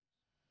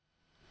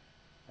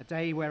a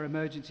day where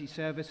emergency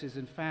services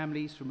and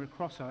families from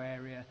across our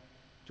area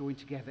join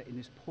together in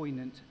this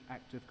poignant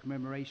act of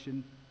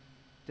commemoration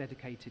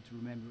dedicated to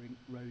remembering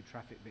road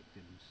traffic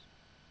victims.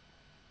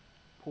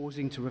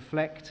 Pausing to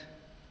reflect,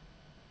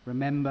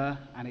 remember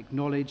and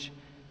acknowledge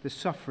the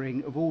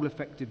suffering of all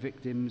affected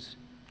victims,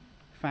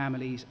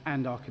 families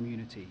and our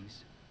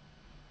communities.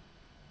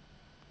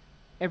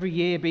 Every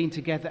year being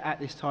together at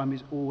this time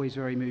is always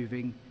very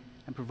moving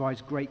and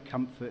provides great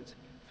comfort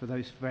for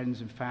those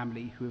friends and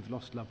family who have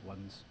lost loved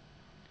ones,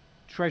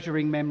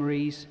 treasuring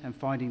memories and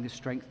finding the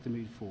strength to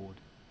move forward.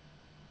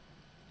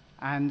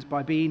 And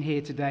by being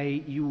here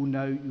today, you will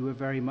know you are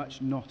very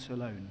much not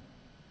alone.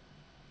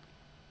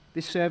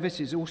 This service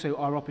is also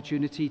our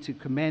opportunity to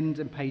commend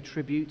and pay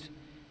tribute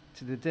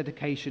to the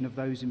dedication of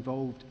those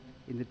involved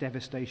in the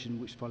devastation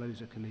which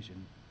follows a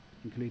collision,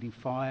 including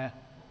fire,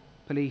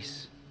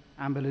 police,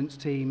 ambulance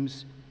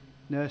teams,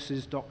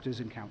 nurses,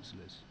 doctors and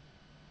counsellors.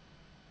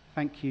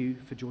 Thank you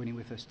for joining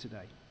with us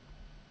today.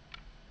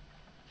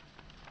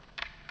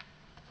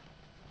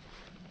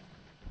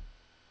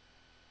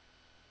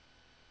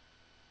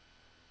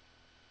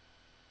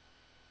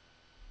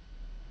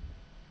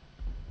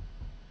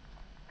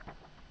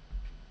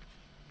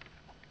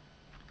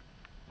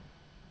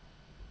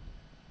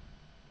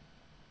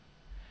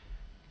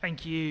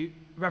 Thank you,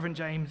 Reverend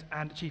James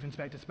and Chief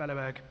Inspector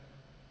Spellerberg.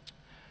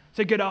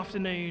 So good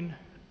afternoon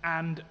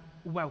and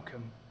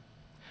welcome.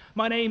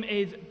 My name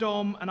is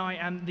Dom and I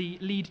am the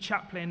lead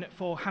chaplain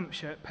for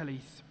Hampshire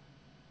Police.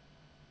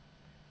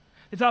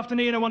 This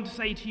afternoon I want to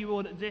say to you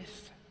all that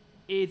this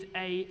is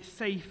a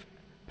safe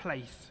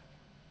place.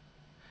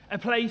 A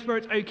place where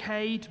it's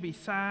okay to be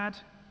sad,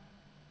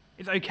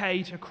 it's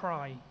okay to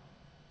cry.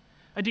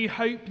 I do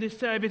hope this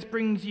service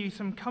brings you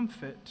some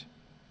comfort,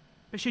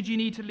 but should you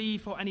need to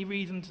leave for any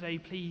reason today,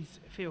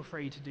 please feel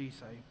free to do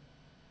so.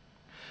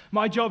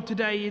 My job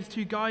today is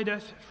to guide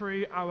us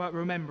through our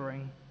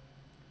remembering.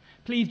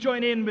 Please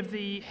join in with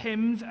the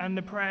hymns and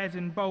the prayers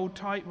in bold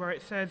type where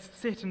it says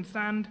sit and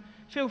stand.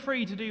 Feel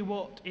free to do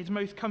what is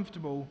most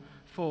comfortable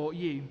for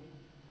you.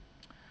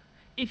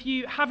 If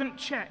you haven't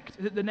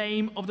checked that the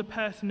name of the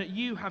person that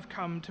you have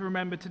come to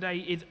remember today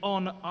is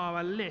on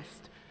our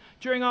list,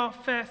 during our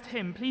first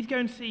hymn, please go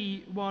and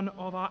see one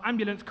of our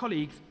ambulance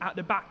colleagues at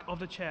the back of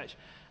the church,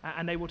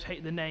 and they will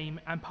take the name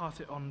and pass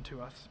it on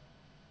to us.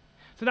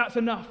 So that's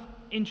enough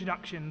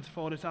introductions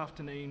for this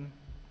afternoon.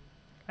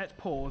 Let's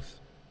pause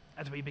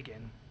as we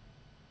begin.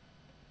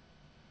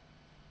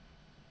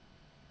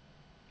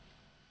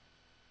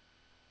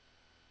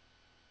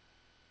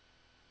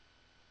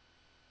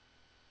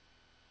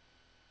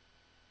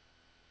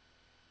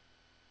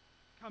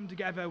 Come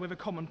together with a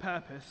common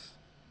purpose,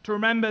 to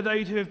remember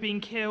those who have been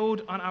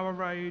killed on our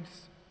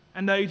roads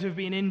and those who have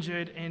been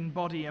injured in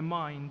body and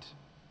mind.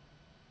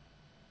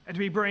 As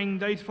we bring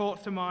those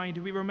thoughts to mind,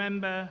 we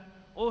remember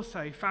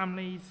also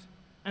families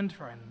and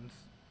friends.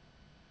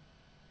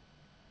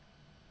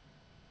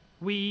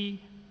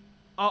 We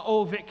are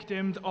all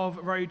victims of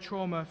road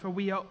trauma, for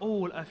we are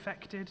all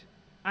affected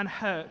and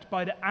hurt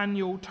by the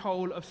annual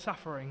toll of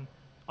suffering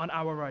on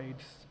our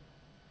roads.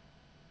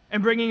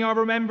 In bringing our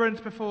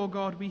remembrance before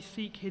God, we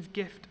seek his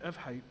gift of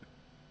hope.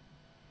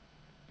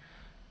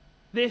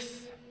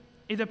 This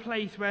is a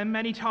place where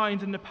many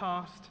times in the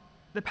past,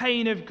 the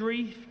pain of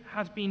grief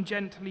has been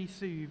gently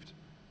soothed,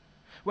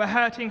 where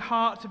hurting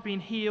hearts have been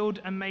healed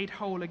and made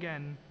whole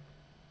again,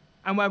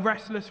 and where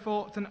restless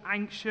thoughts and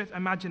anxious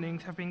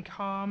imaginings have been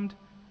calmed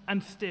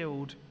and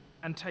stilled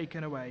and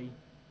taken away.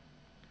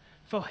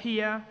 For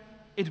here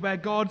is where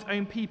God's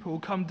own people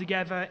come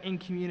together in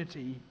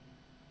community,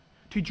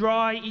 to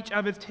dry each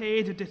other's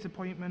tears of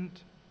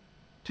disappointment,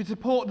 to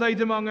support those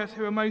among us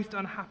who are most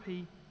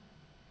unhappy,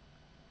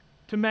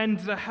 to mend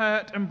the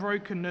hurt and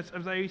brokenness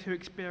of those who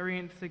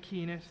experience the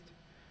keenest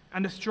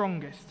and the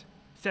strongest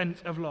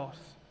sense of loss.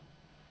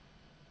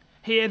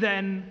 Here,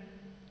 then,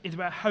 is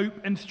where hope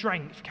and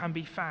strength can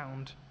be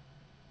found,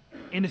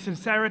 in the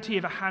sincerity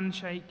of a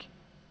handshake,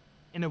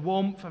 in the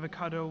warmth of a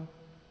cuddle,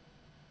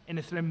 in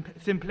the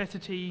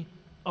simplicity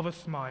of a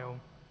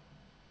smile,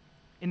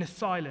 in the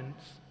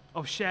silence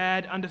of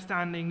shared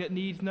understanding that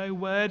needs no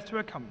words to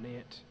accompany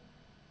it.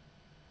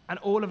 And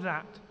all of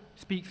that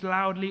speaks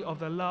loudly of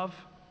the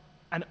love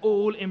and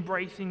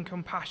all-embracing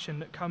compassion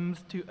that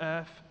comes to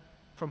earth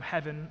from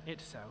heaven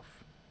itself.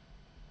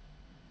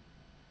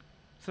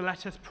 So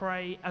let us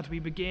pray as we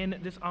begin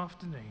this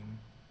afternoon.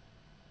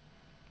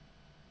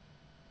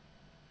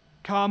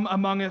 Come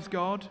among us,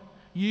 God,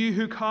 you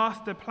who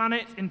cast the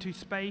planets into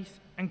space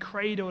and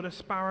cradle the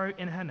sparrow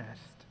in her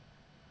nest.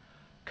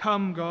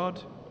 Come,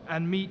 God,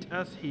 and meet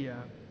us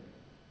here.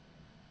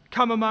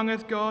 Come among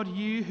us, God,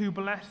 you who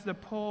bless the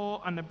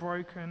poor and the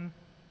broken,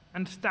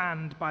 and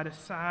stand by the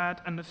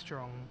sad and the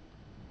strong.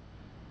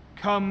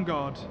 Come,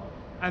 God,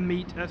 and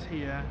meet us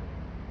here.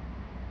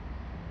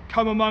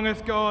 Come among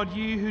us, God,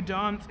 you who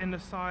dance in the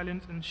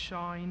silence and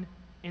shine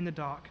in the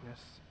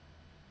darkness.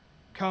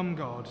 Come,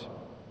 God,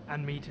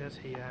 and meet us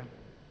here.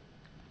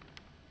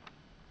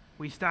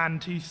 We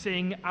stand to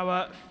sing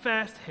our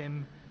first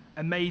hymn,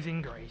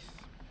 Amazing Grace.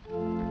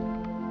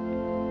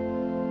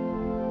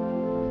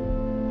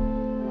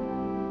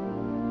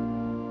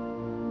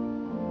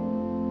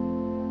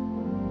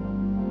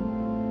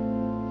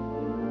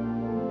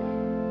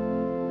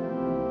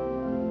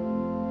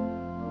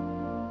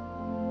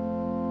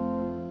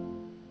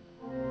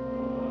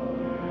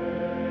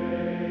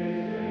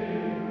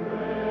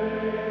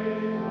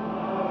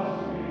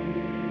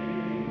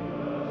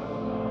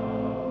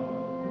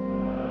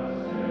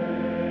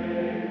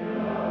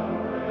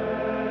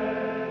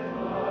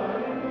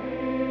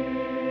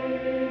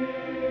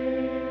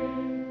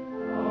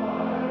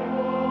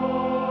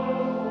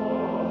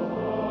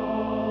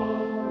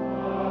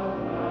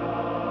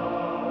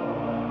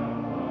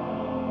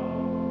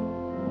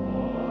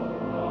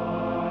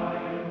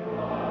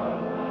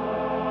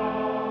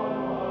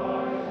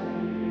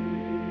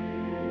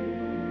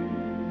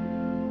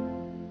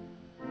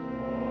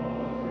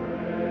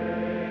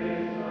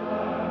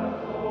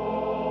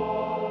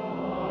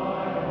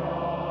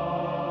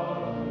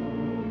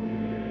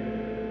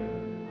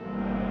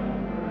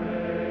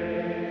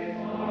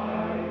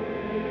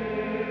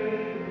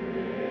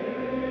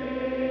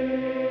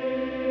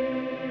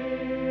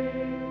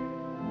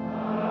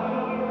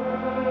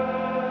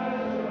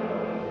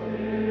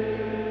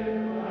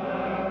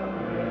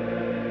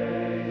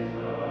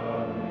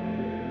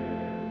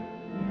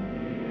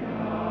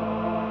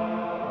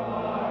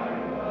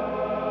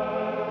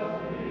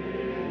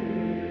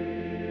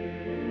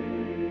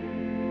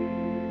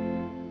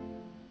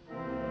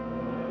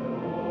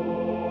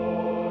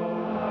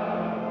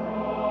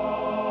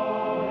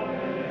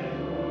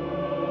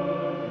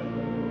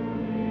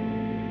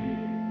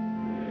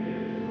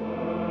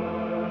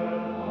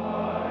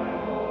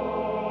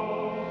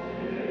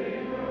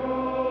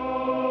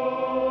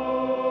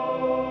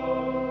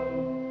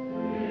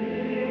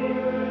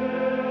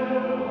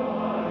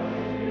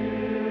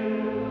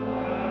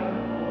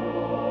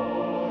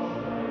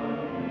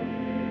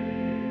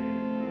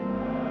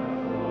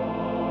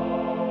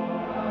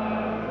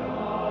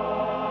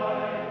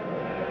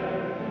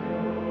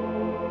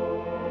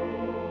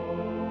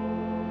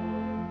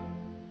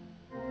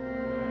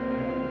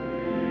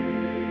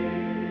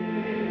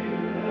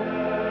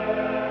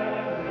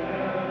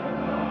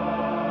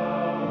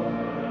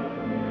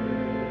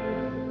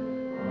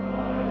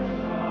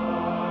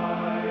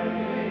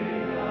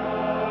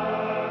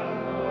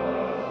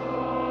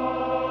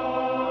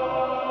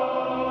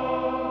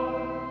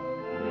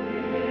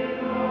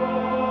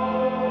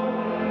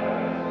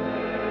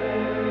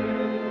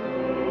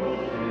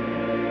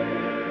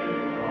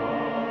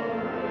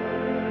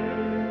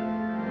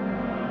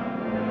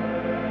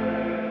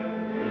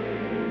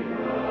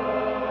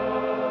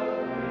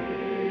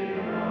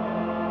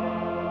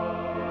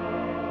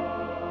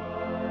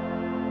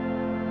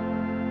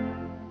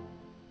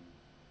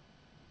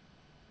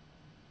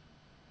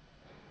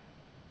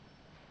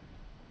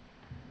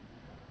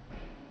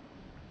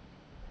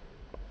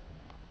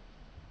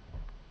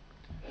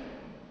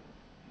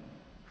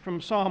 from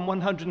Psalm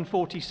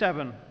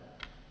 147.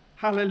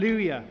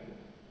 Hallelujah!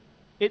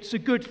 It's a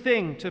good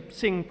thing to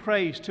sing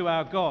praise to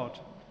our God.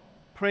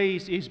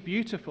 Praise is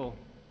beautiful.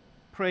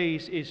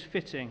 Praise is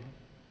fitting.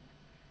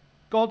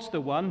 God's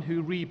the one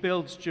who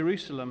rebuilds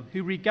Jerusalem,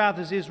 who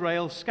regathers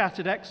Israel's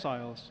scattered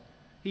exiles.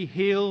 He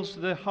heals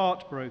the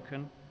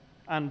heartbroken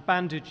and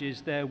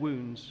bandages their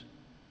wounds.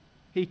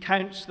 He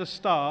counts the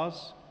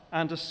stars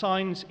and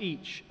assigns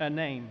each a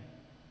name.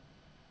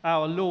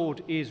 Our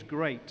Lord is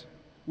great,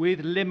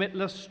 with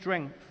limitless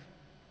strength.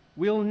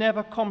 We'll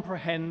never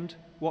comprehend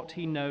what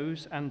he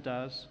knows and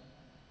does.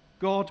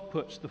 God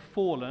puts the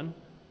fallen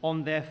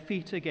on their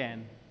feet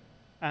again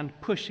and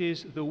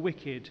pushes the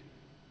wicked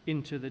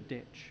into the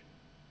ditch.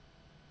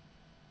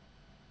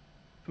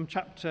 From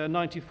chapter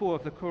 94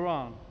 of the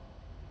Quran.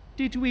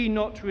 Did we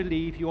not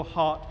relieve your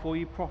heart for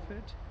you,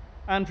 Prophet,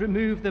 and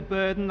remove the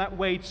burden that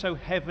weighed so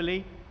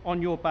heavily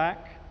on your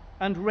back,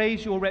 and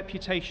raise your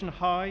reputation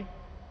high?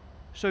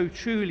 So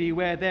truly,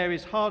 where there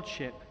is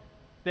hardship,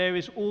 there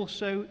is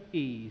also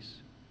ease.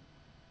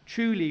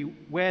 Truly,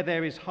 where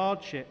there is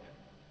hardship,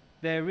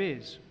 there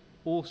is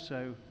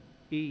also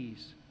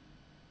ease.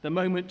 The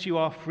moment you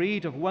are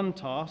freed of one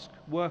task,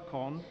 work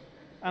on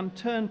and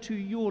turn to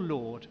your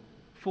Lord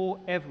for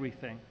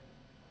everything.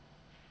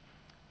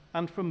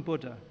 And from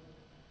Buddha,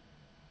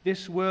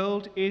 this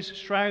world is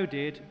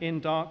shrouded in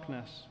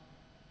darkness.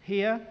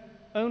 Here,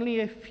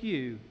 only a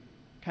few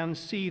can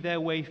see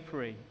their way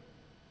free.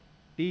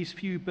 These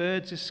few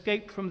birds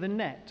escape from the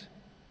net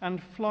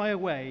and fly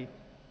away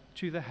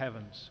to the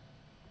heavens.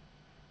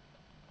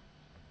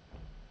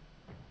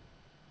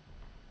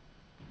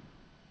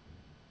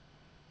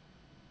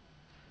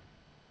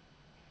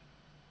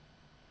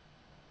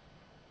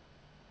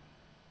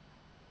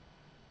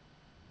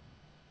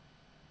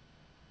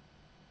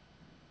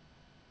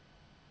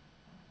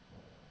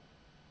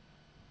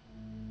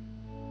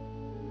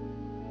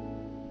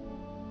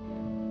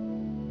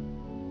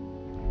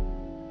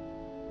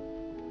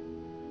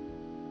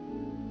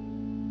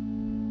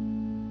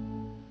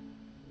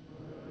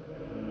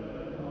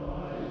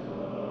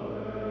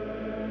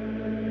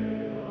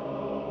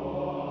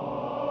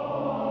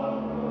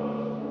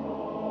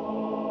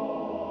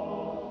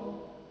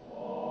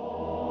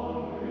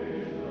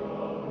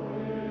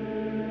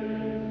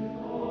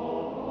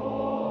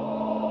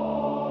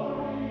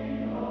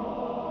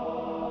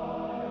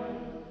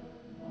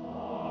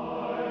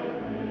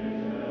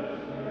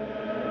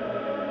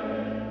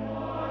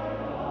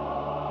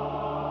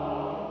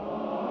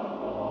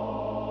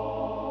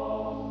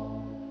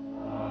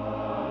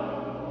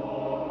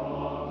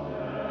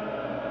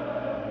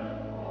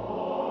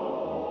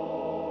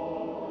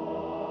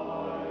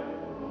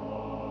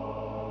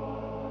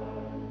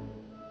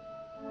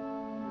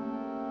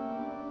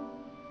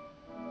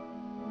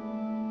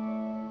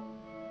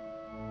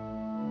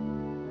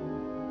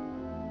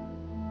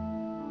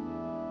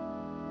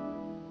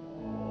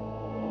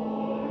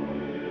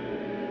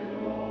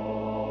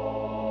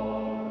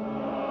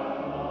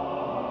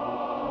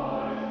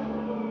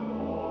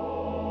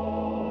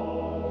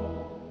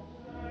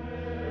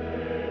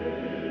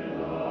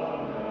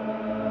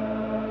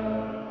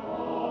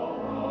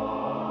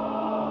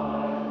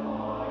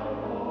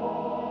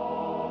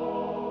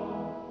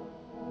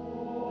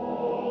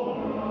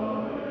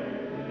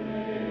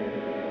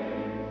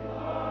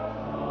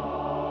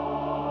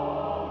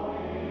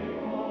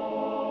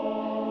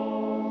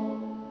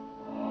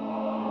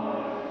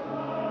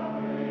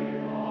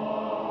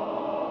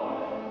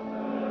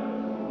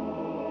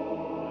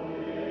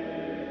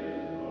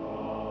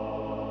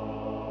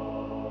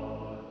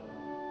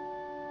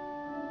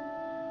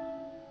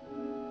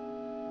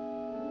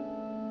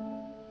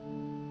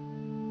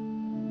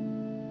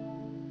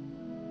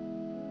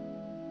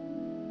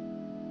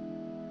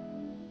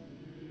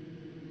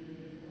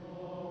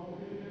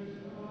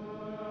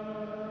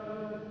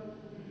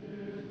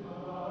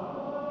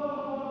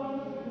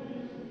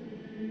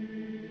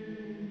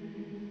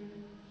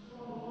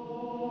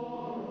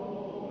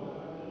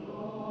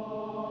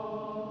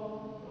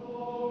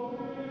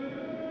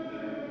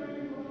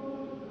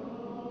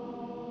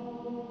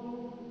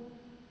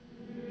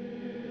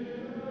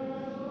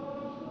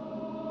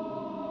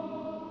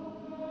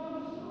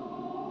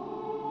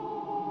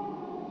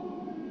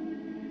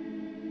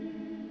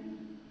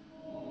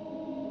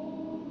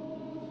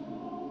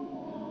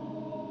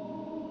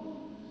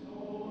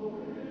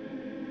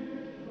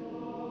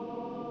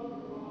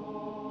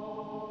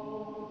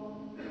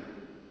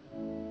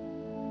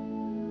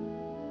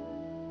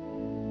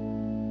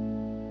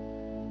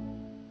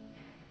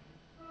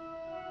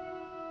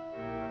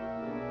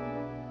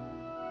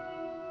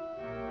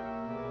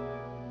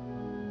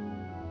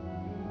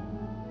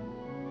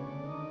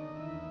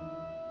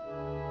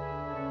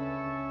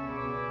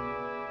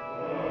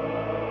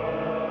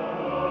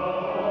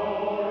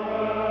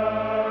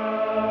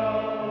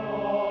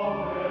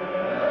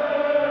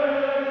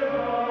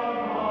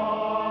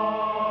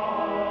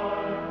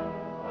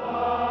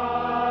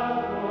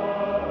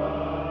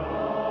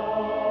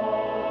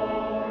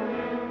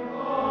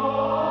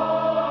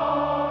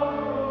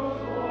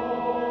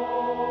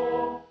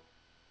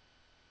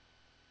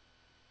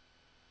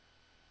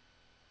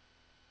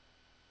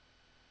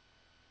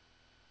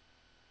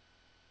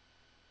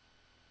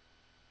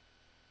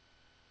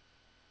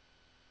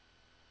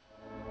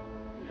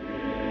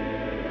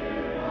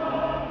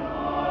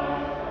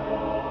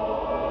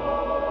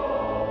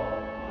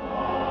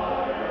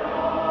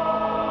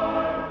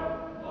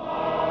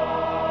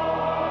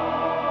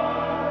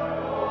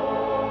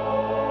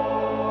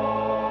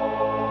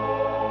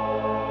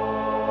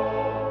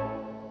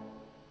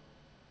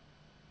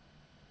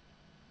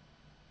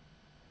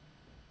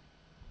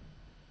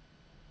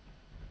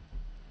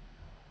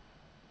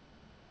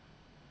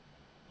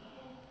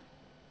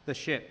 The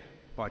Ship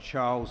by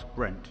Charles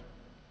Brent.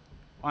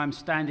 I am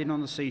standing on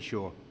the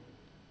seashore.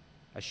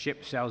 A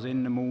ship sails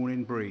in the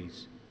morning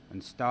breeze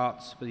and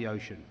starts for the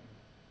ocean.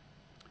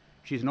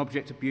 She is an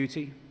object of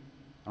beauty,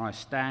 and I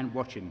stand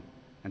watching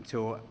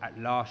until at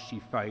last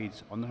she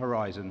fades on the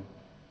horizon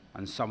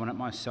and someone at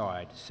my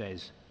side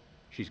says,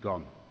 "She's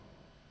gone."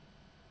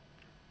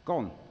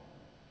 Gone.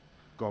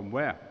 Gone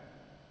where?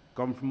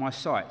 Gone from my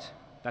sight,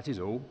 that is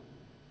all.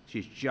 She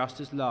is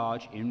just as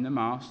large in the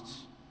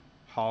masts,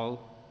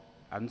 hull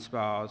and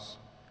spars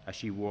as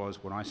she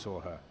was when I saw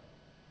her,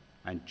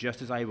 and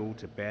just as able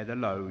to bear the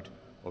load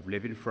of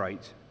living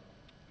freight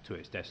to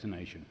its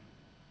destination.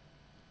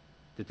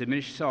 The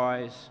diminished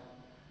size,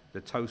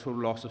 the total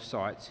loss of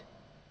sight,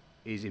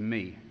 is in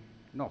me,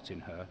 not in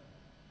her.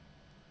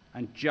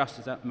 And just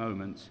at that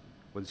moment,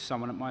 when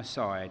someone at my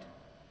side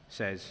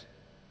says,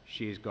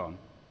 "She is gone,"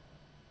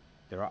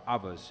 there are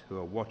others who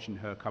are watching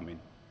her coming,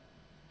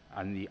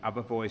 and the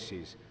other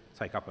voices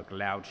take up a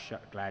glad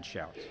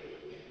shout.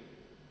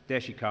 There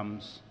she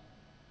comes,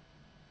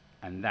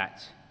 and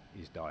that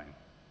is dying.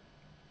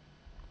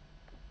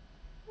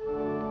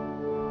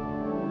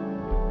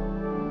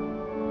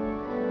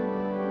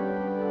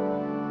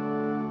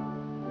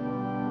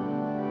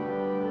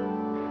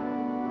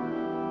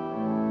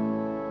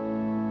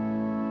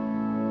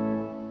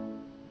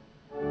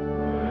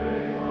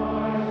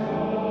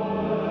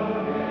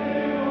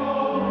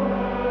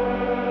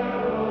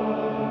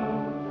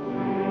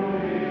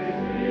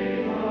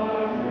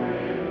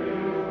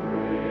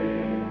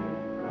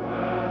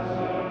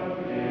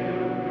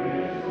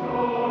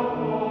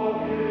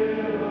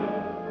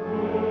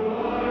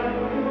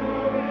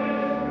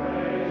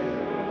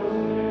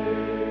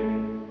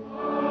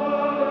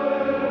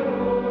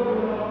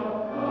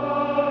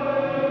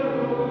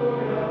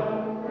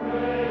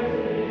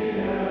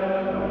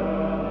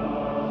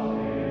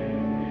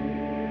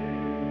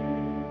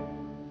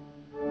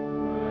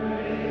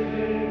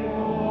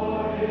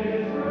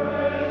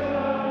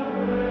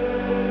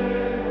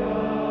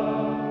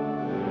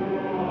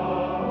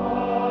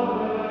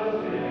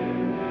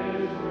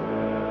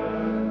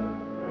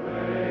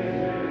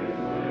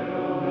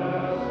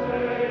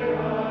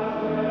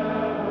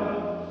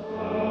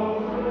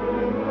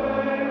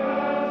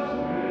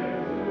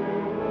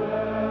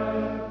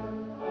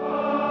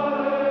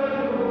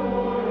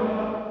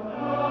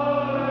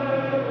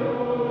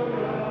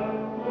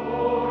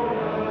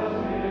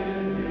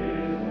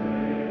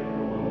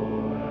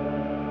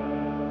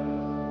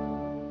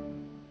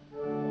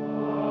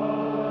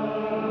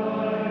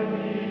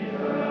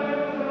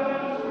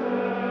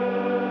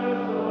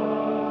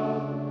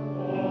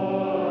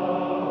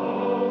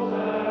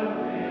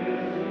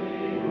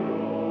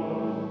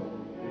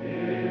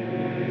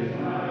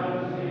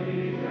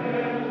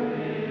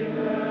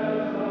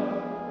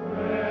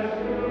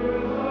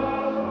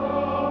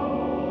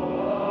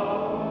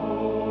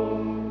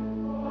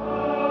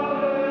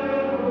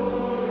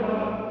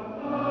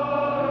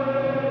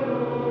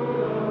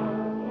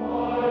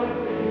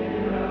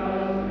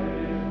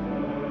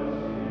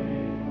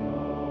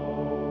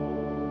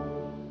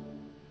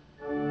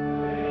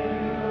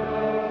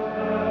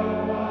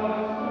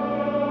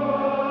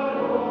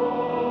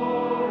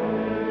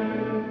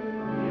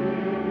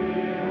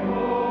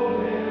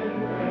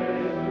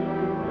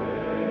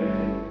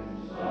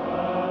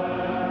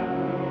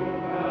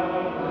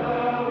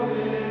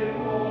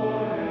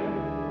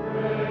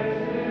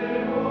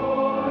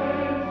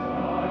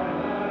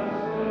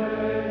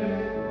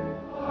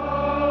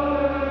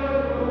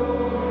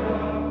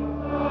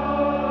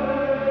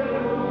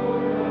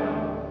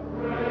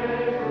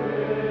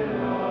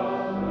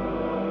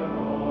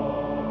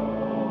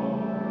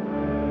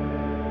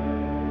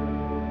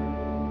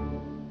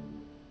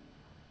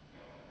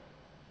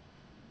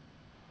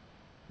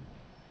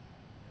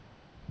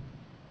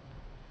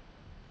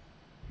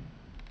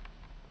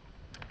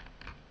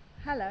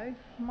 Hello,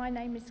 my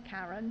name is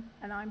Karen,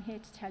 and I'm here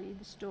to tell you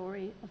the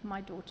story of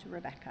my daughter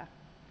Rebecca.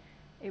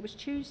 It was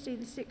Tuesday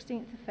the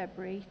 16th of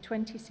February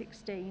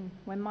 2016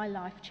 when my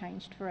life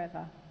changed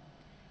forever.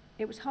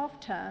 It was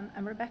half term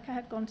and Rebecca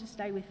had gone to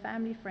stay with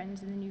family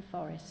friends in the New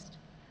Forest.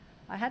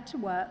 I had to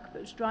work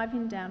but was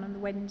driving down on the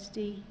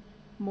Wednesday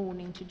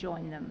morning to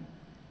join them.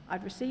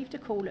 I'd received a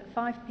call at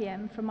 5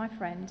 p.m. from my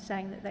friends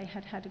saying that they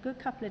had had a good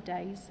couple of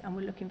days and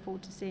were looking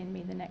forward to seeing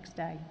me the next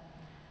day.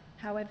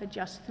 However,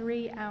 just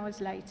 3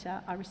 hours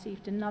later, I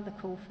received another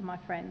call from my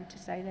friend to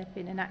say there'd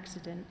been an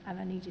accident and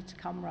I needed to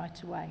come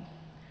right away.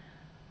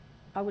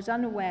 I was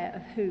unaware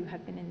of who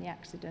had been in the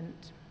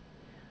accident.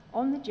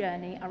 On the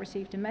journey, I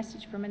received a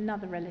message from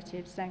another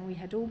relative saying we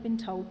had all been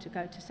told to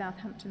go to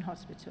Southampton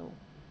Hospital.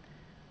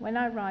 When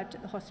I arrived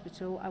at the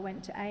hospital, I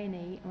went to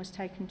A&E and was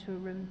taken to a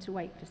room to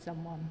wait for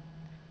someone.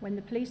 When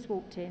the police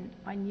walked in,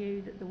 I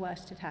knew that the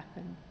worst had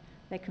happened.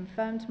 They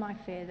confirmed my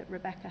fear that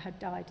Rebecca had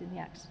died in the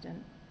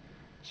accident.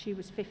 She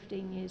was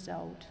 15 years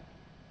old.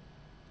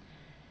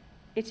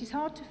 It is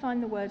hard to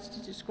find the words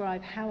to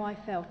describe how I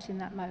felt in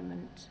that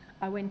moment.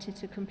 I went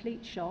into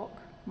complete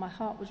shock. My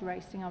heart was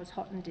racing. I was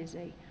hot and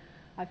dizzy.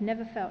 I've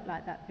never felt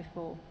like that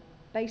before.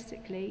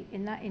 Basically,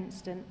 in that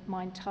instant,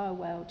 my entire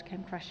world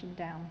came crashing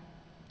down.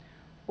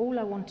 All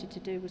I wanted to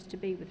do was to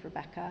be with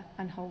Rebecca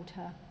and hold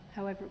her.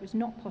 However, it was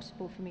not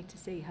possible for me to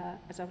see her,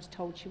 as I was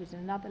told she was in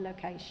another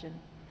location.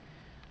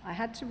 I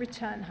had to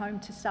return home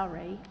to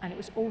Surrey, and it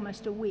was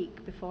almost a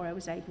week before I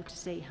was able to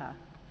see her.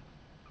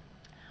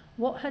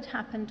 What had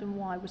happened and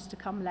why was to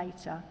come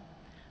later.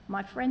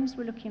 My friends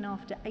were looking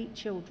after 8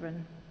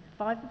 children,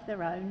 5 of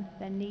their own,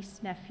 their niece,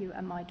 nephew,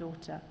 and my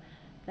daughter.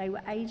 They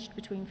were aged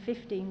between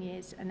 15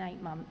 years and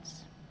 8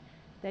 months.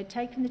 They'd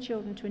taken the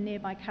children to a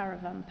nearby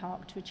caravan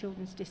park to a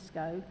children's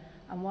disco,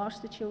 and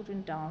whilst the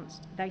children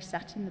danced, they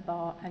sat in the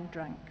bar and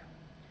drank.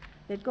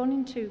 They'd gone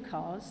in 2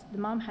 cars. The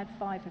mum had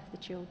 5 of the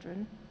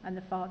children, and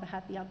the father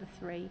had the other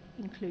 3,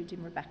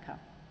 including Rebecca.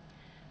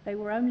 They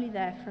were only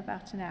there for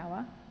about an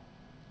hour,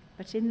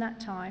 but in that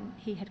time,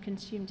 he had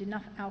consumed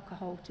enough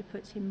alcohol to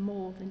put him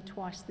more than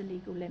twice the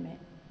legal limit.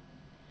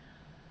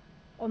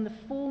 On the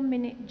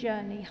 4-minute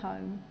journey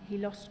home, he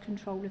lost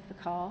control of the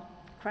car,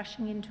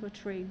 crashing into a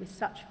tree with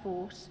such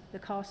force, the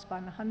car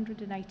spun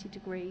 180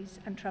 degrees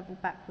and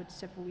travelled backwards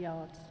several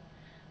yards.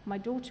 My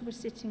daughter was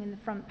sitting in the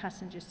front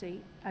passenger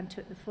seat and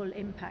took the full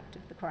impact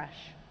of the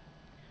crash.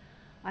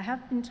 I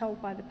have been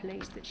told by the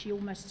police that she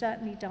almost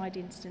certainly died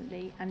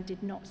instantly and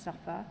did not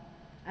suffer,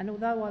 and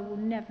although I will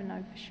never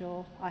know for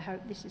sure, I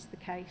hope this is the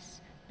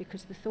case,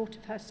 because the thought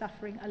of her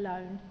suffering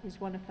alone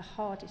is one of the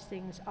hardest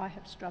things I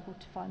have struggled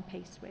to find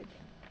peace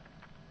with.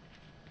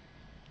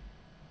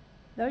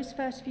 Those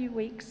first few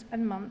weeks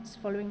and months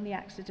following the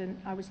accident,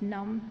 I was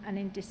numb and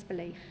in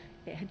disbelief.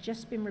 It had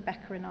just been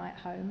Rebecca and I at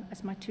home,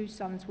 as my 2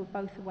 sons were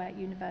both away at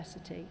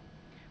university.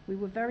 We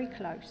were very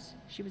close.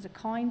 She was a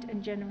kind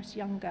and generous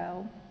young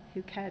girl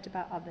who cared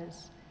about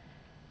others.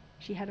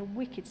 She had a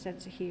wicked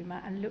sense of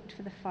humour and looked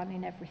for the fun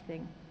in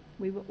everything.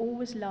 We were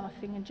always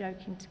laughing and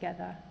joking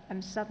together,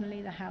 and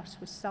suddenly the house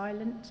was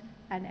silent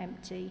and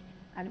empty,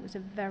 and it was a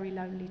very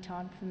lonely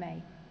time for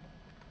me.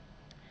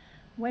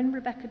 When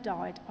Rebecca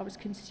died, I was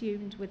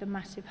consumed with a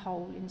massive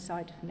hole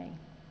inside of me.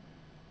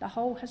 The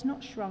hole has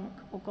not shrunk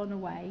or gone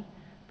away,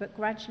 but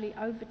gradually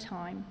over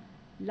time,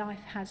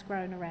 life has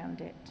grown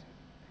around it.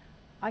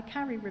 I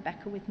carry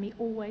Rebecca with me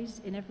always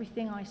in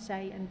everything I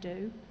say and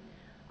do.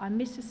 I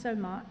miss her so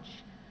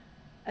much,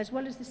 as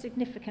well as the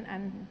significant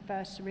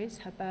anniversaries,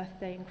 her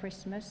birthday and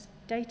Christmas.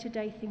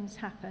 Day-to-day things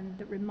happen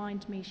that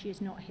remind me she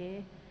is not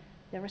here.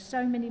 There are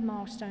so many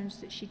milestones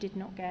that she did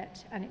not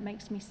get, and it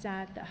makes me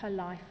sad that her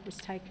life was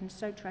taken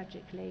so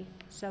tragically,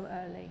 so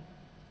early.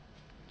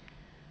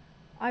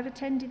 I've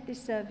attended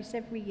this service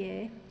every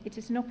year. It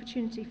is an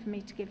opportunity for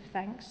me to give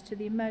thanks to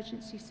the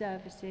emergency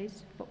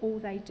services for all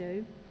they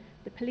do.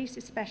 The police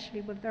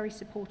especially were very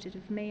supportive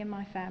of me and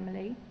my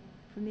family,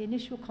 from the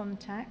initial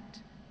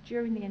contact,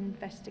 during the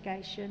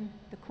investigation,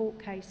 the court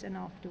case and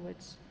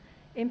afterwards.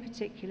 In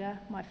particular,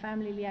 my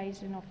family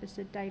liaison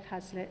officer, Dave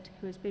Hazlitt,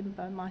 who has been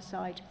by my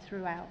side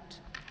throughout.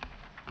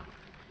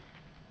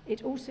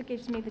 It also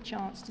gives me the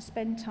chance to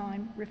spend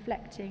time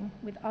reflecting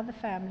with other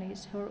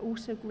families who are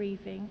also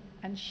grieving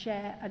and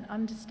share an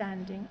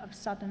understanding of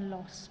sudden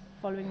loss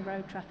following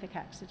road traffic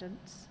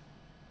accidents.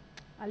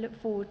 I look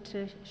forward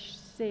to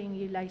seeing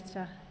you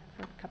later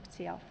for a cup of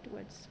tea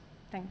afterwards.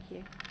 Thank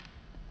you.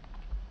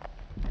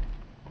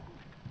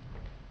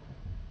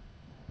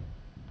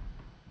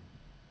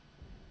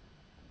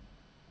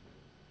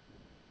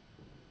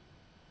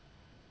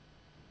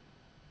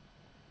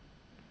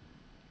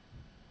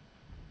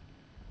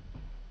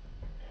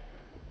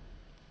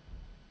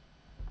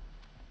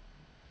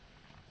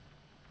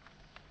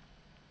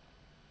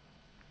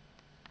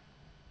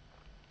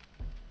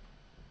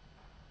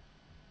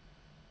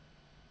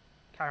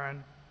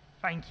 Karen,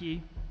 thank you.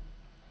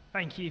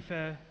 Thank you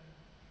for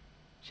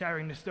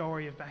sharing the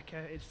story of Becca.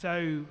 It's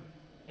so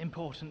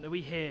important that we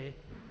hear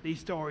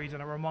these stories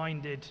and are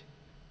reminded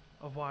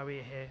of why we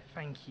are here.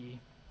 Thank you.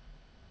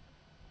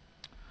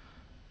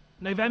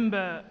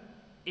 November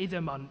is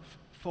a month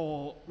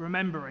for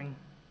remembering.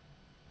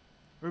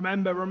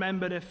 Remember,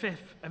 the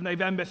 5th of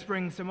November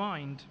springs to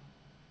mind.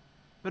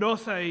 But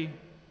also,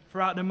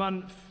 throughout the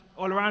month,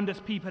 all around us,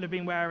 people have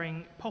been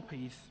wearing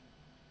poppies,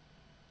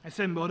 a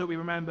symbol that we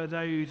remember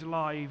those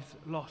lives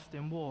lost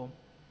in war.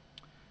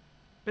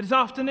 But this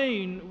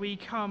afternoon, we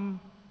come,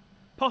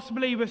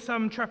 possibly with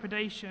some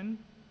trepidation,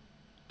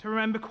 to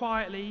remember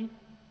quietly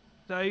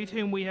those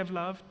whom we have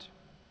loved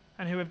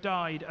and who have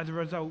died as a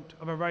result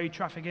of a road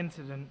traffic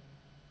incident.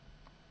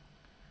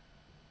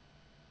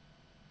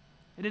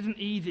 It isn't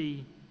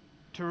easy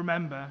to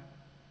remember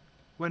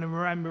when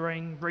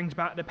remembering brings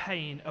back the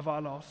pain of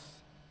our loss.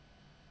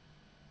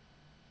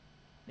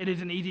 It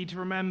isn't easy to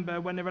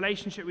remember when the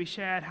relationship we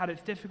shared had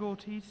its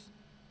difficulties,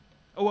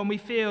 or when we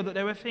feel that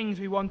there were things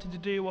we wanted to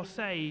do or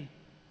say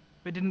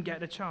but didn't get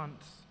the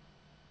chance.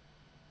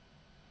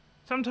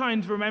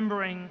 Sometimes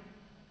remembering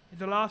is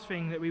the last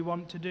thing that we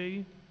want to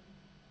do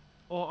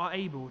or are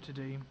able to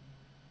do.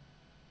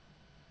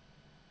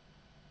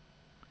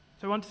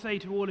 So I want to say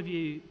to all of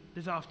you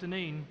this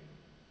afternoon,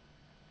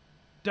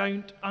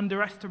 don't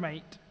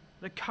underestimate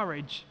the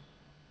courage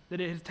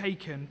that it has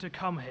taken to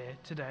come here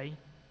today.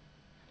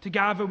 to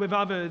gather with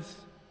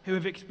others who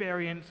have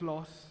experienced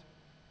loss,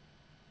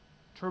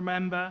 to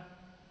remember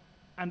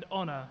and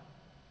honour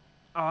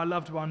our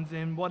loved ones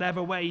in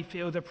whatever way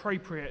feels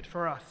appropriate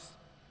for us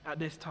at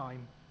this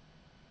time.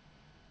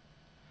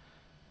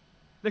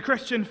 The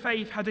Christian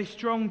faith has a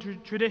strong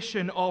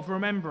tradition of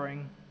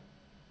remembering.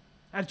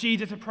 As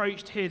Jesus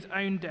approached his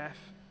own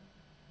death,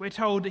 we're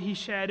told that he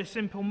shared a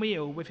simple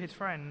meal with his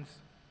friends.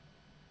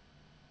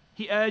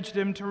 He urged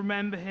them to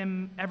remember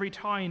him every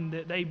time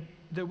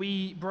that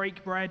we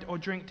break bread or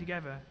drink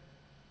together.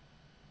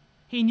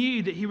 He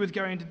knew that he was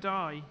going to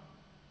die,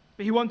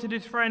 but he wanted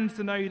his friends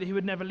to know that he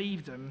would never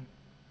leave them.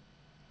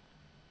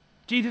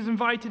 Jesus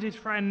invited his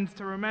friends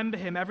to remember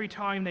him every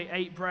time they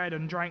ate bread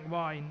and drank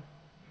wine,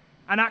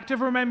 an act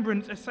of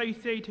remembrance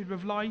associated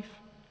with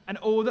life and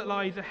all that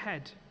lies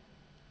ahead,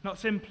 not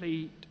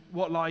simply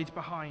what lies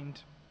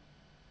behind.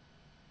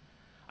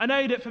 I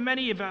know that for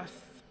many of us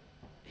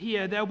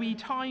here, there'll be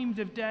times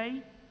of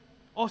day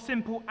or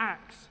simple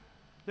acts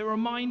that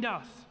remind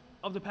us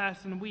of the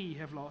person we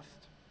have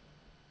lost.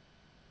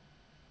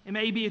 It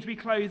may be as we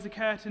close the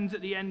curtains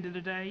at the end of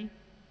the day,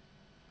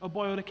 or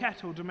boil the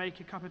kettle to make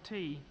a cup of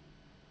tea,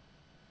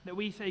 that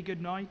we say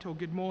good night or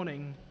good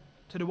morning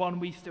to the one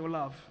we still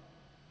love.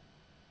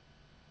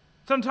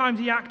 Sometimes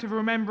the act of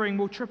remembering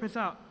will trip us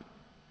up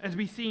as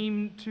we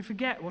seem to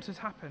forget what has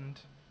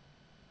happened.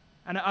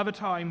 And at other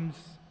times,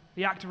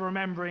 the act of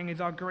remembering is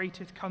our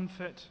greatest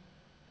comfort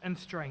and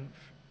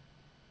strength.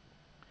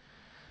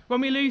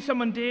 When we lose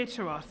someone dear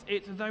to us,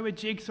 it's as though a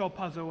jigsaw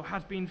puzzle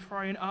has been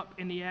thrown up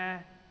in the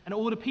air and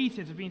all the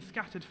pieces have been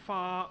scattered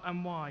far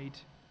and wide.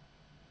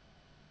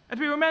 As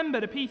we remember,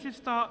 the pieces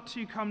start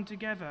to come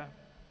together,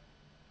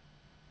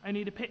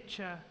 only the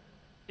picture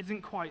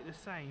isn't quite the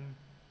same.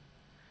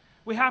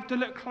 We have to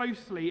look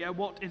closely at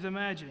what is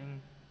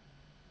emerging,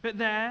 but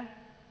there,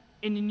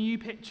 in the new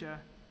picture,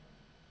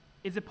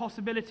 is the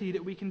possibility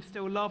that we can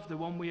still love the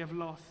one we have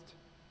lost,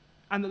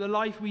 and that the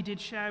life we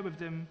did share with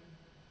them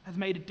has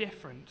made a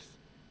difference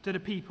to the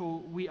people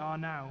we are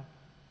now.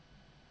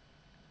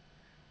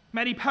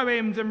 Many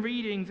poems and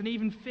readings and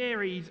even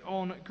theories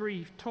on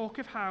grief talk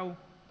of how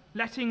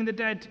letting the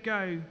dead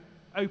go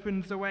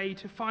opens the way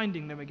to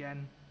finding them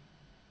again.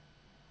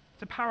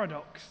 It's a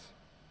paradox,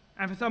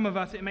 and for some of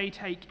us it may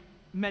take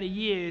many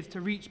years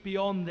to reach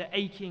beyond the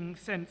aching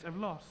sense of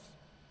loss.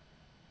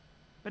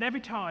 But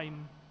every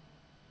time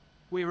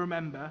we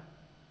remember,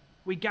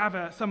 we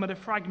gather some of the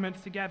fragments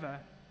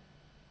together,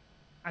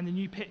 and the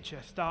new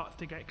picture starts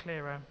to get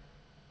clearer.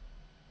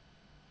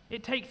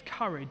 It takes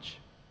courage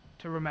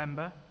to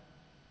remember.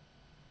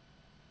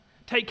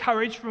 Take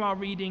courage from our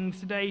readings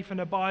today from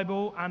the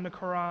Bible and the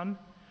Quran,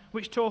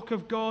 which talk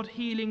of God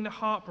healing the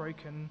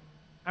heartbroken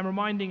and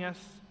reminding us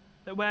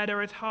that where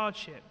there is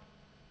hardship,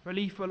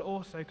 relief will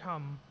also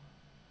come.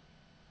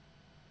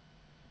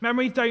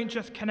 Memories don't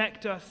just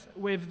connect us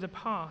with the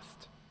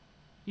past.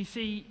 You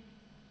see,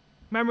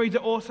 memories are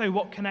also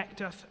what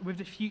connect us with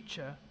the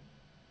future,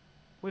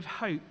 with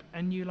hope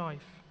and new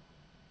life.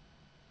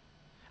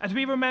 As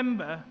we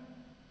remember,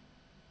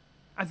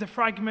 as the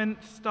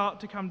fragments start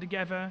to come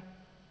together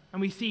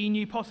and we see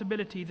new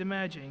possibilities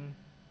emerging,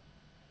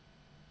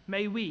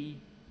 may we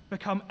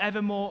become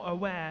ever more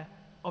aware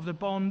of the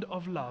bond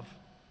of love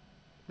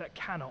that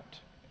cannot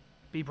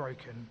be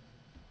broken.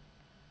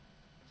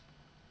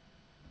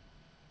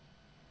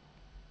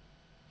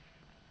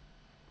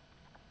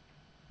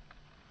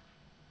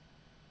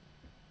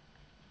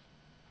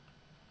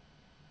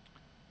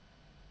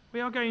 We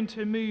are going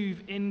to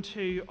move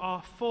into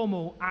our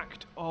formal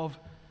act of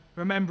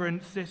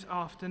remembrance this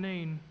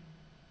afternoon.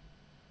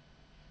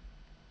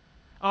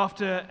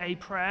 After a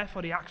prayer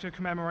for the act of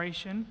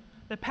commemoration,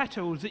 the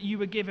petals that you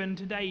were given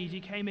today as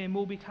you came in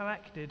will be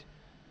collected,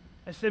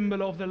 a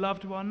symbol of the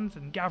loved ones,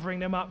 and gathering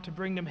them up to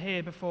bring them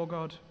here before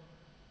God.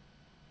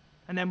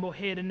 And then we'll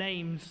hear the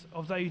names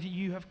of those that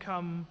you have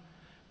come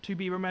to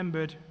be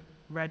remembered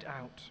read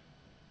out.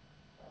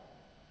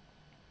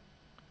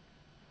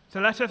 So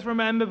let us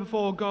remember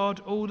before God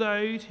all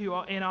those who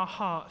are in our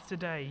hearts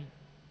today,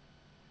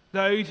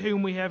 those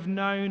whom we have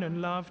known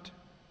and loved,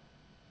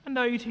 and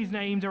those whose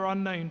names are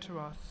unknown to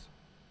us,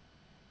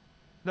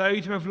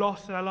 those who have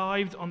lost their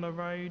lives on the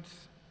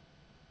roads,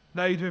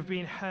 those who have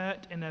been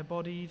hurt in their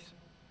bodies,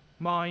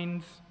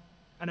 minds,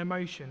 and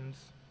emotions,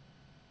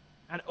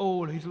 and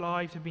all whose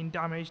lives have been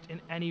damaged in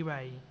any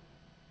way.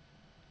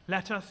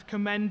 Let us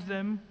commend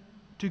them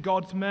to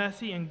God's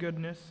mercy and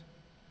goodness,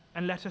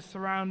 and let us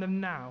surround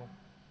them now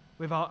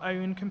with our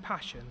own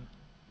compassion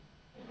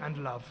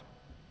and love.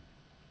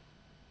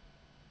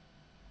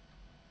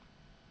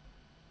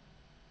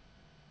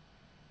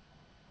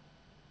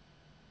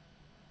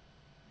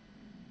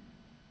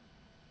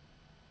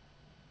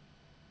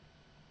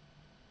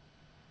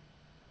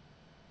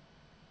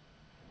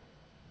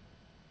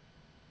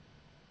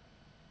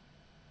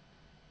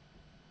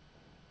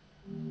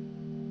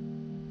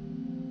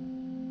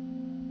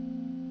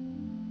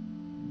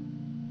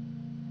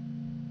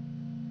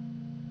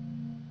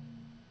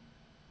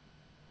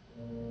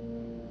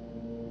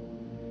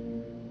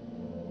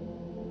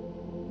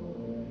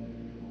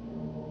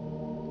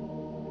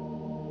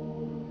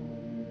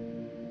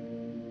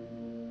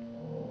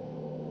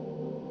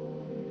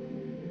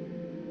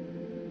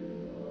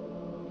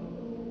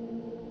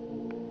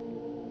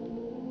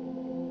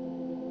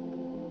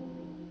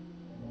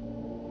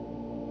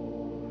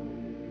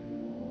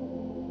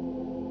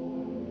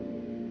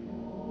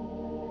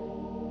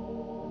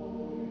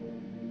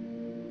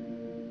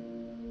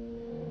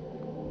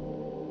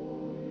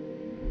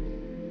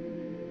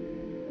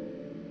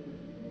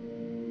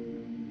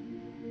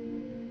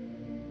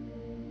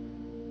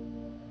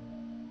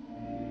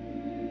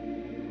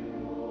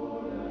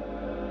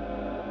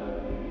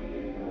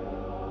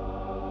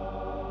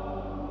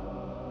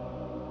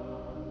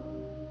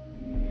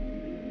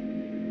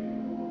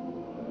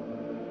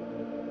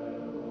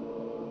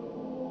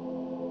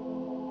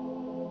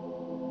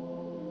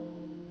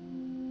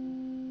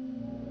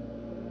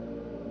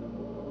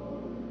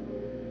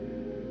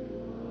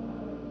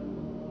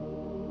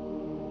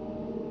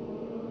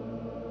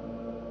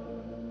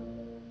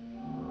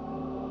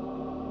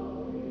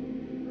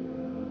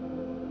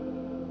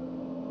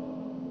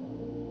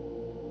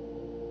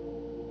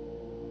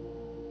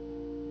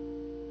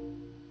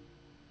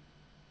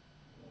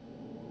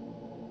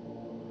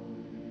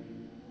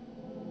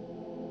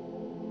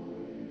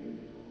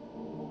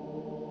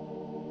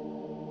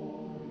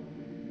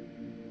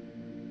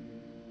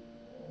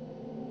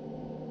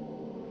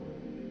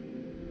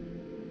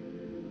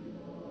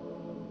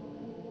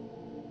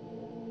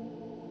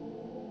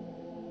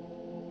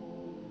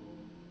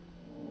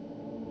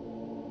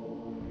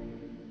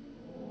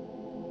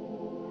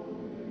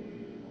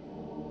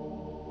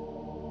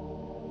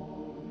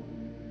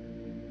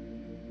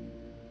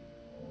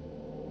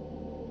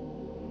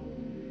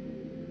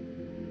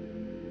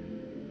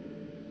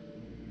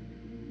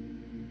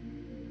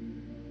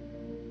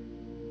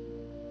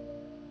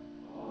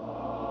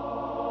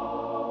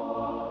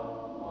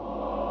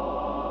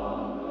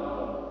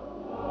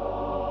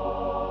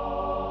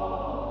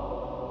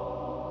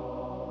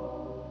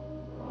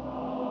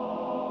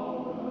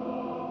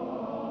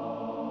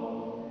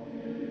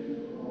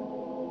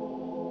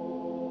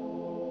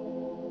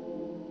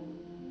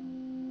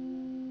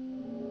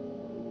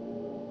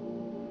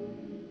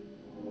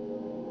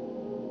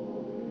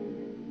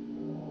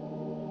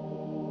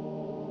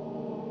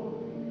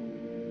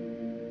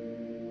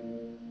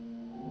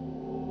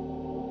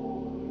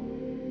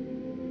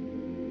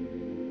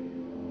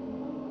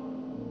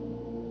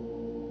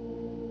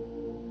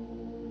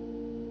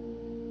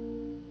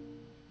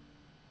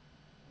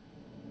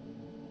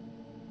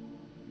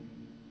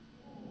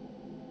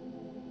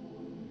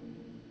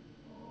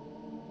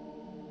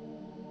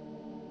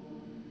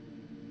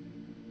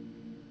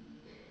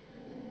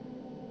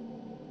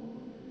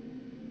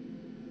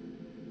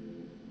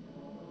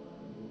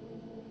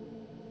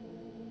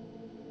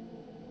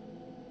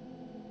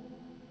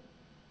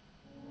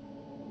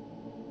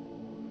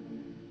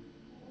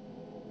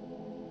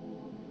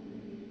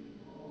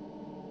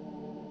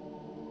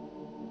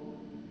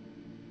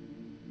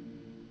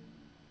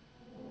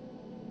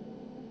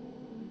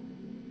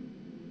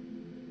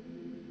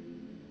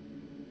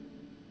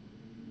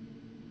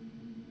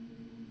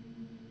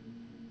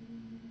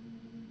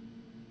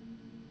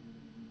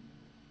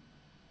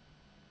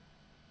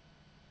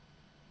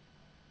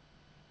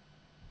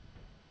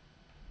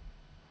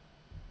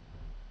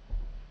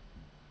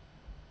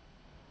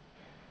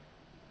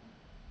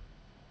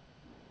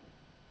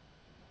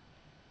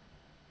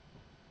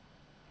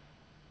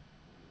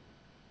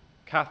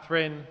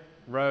 Catherine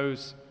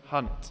Rose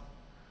Hunt.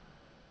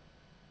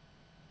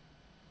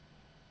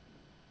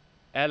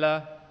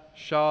 Ella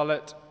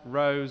Charlotte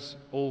Rose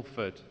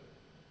Alford.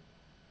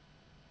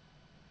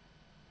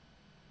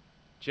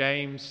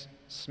 James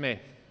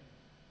Smith.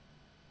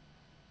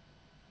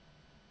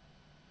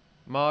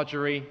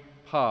 Marjorie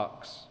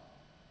Parks.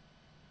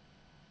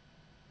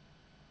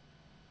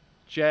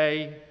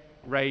 Jay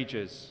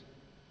Rages.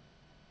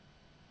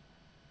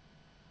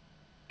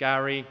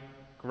 Gary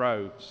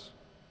Groves.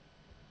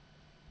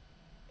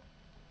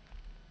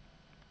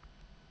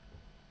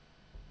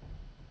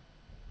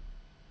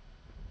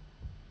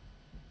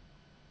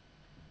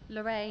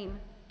 Lorraine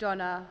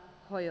Donna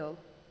Hoyle.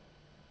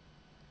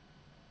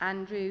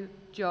 Andrew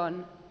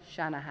John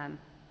Shanahan.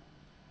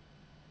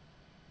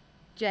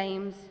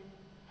 James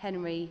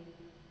Henry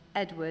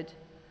Edward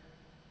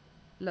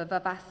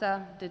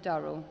Lavavasa de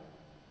Durrell.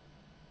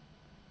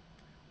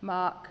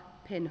 Mark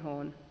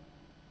Pinhorn.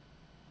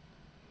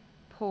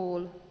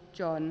 Paul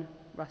John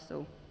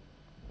Russell.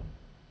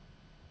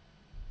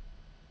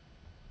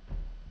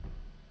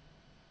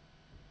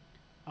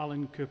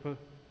 Alan Cooper.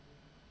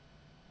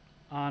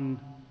 Anne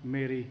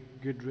Mary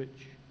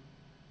Goodrich.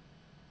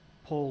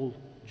 Paul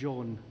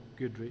John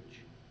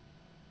Goodrich.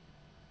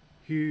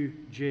 Hugh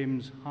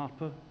James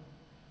Harper.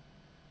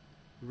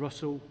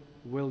 Russell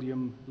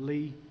William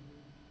Lee.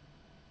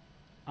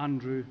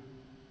 Andrew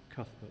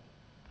Cuthbert.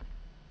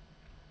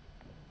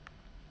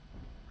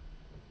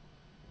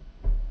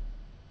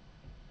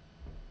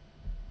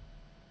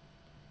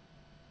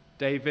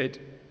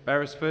 David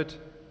Beresford.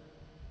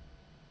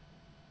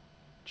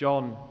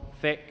 John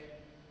Thick.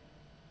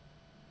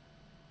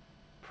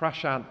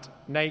 Prashant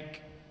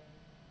Naik.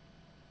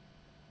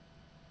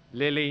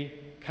 Lily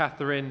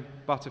Catherine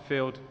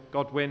Butterfield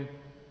Godwin.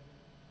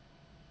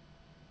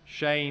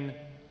 Shane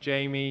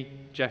Jamie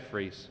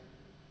Jeffries.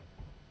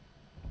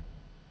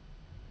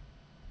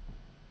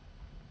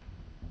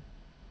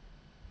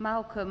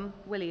 Malcolm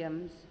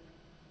Williams.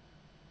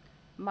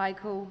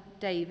 Michael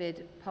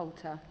David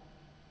Poulter.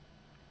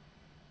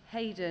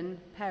 Hayden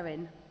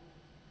Perrin.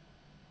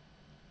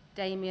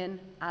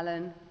 Damien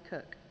Allen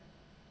Cook.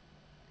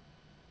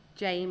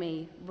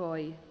 Jamie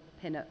Roy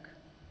Pinnock.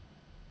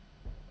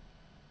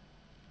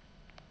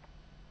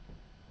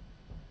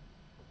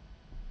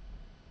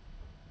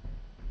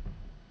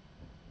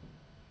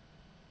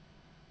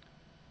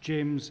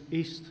 James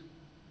East.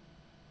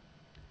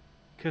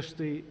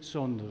 Kirsty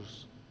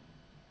Saunders.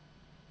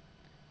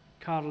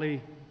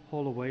 Carly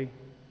Holloway.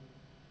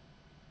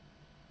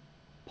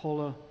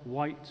 Paula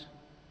White.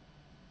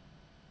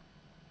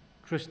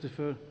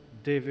 Christopher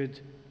David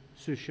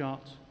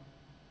Suchat.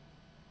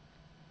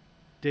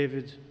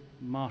 David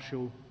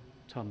Marshall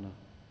Turner.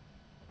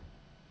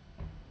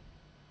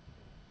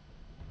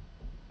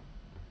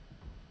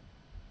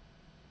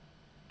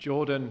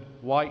 Jordan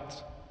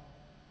White.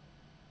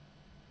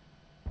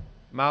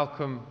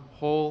 Malcolm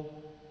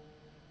Hall.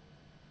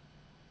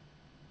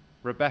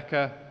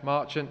 Rebecca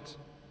Marchant.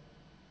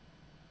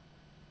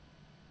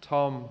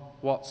 Tom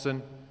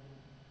Watson.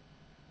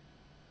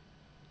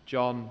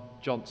 John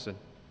Johnson.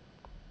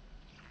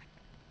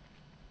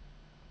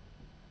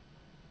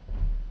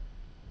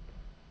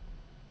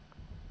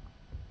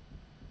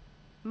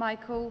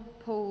 Michael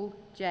Paul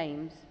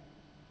James.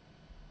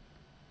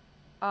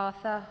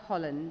 Arthur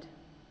Holland.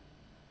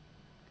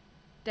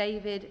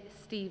 David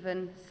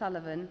Stephen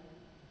Sullivan.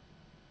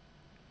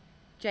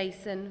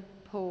 Jason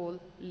Paul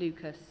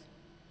Lucas.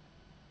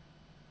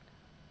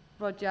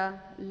 Roger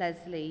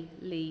Leslie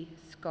Lee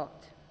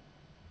Scott.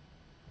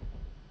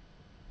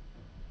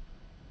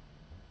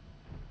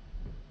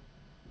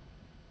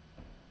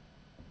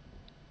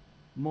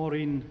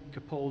 Maureen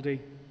Capaldi.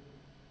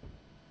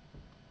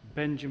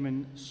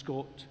 Benjamin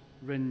Scott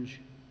Ringe.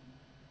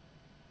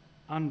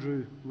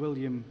 Andrew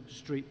William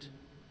Street.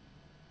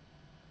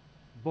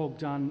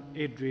 Bogdan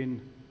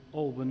Adrian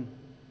Alban.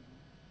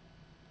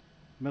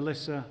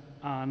 Melissa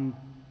Ann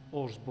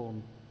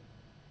Osborne.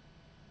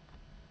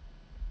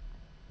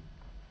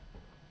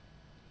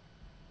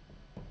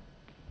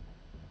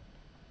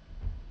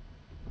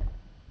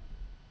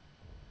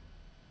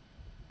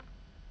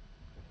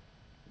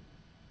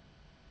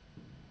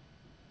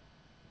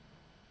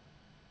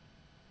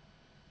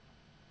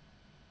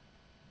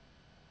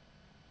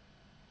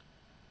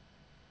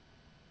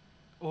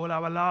 All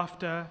our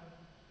laughter,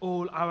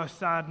 all our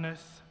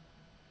sadness,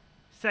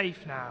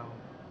 safe now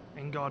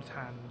in God's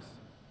hands.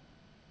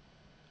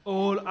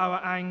 All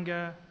our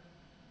anger,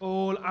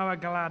 all our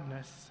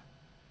gladness,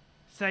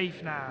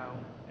 safe now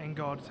in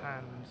God's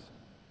hands.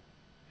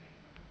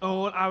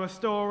 All our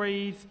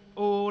stories,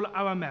 all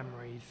our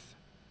memories,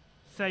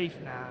 safe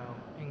now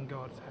in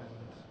God's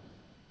hands.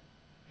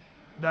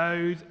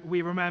 Those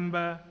we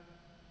remember,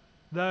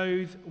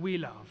 those we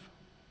love,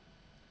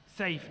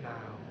 safe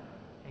now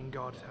in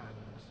God's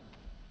hands.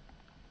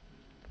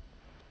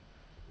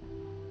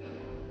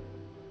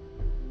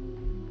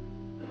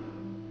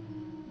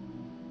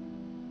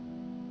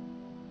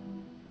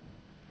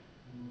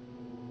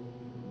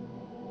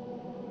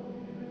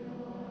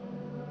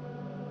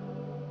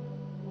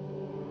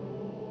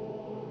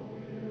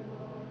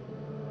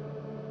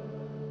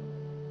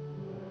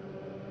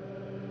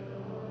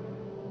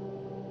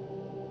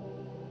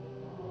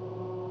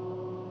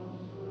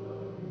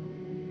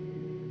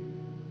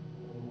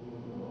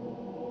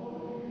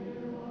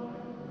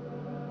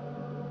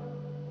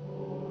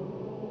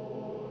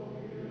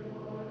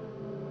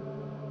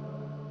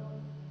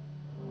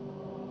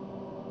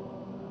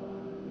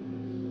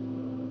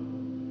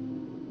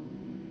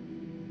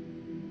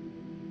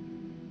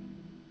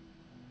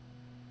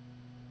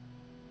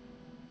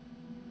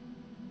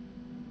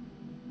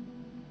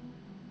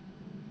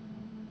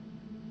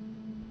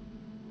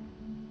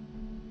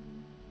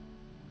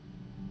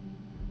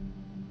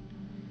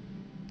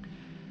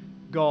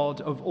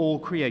 God of all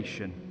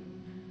creation,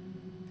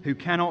 who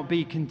cannot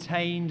be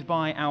contained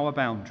by our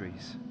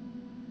boundaries,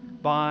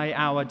 by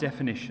our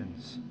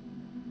definitions,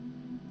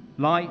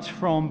 light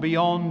from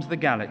beyond the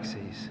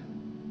galaxies,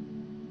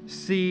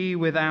 sea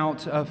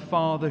without a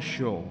farther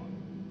shore,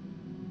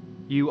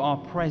 you are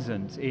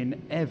present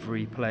in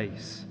every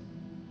place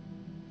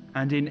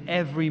and in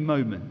every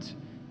moment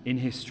in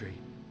history.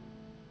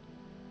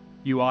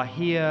 You are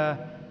here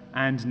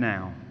and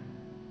now.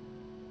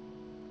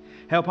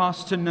 Help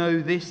us to know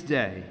this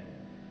day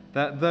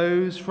that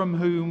those from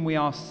whom we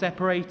are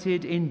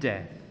separated in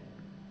death,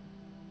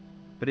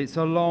 but it's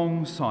a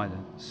long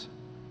silence,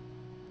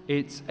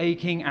 it's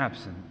aching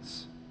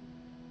absence,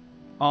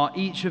 are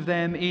each of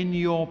them in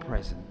your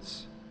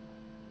presence,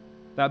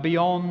 that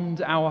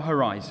beyond our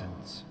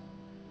horizons,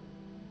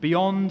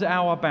 beyond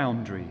our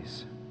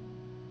boundaries,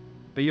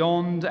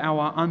 beyond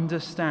our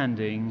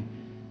understanding,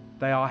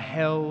 they are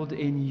held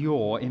in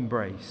your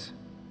embrace.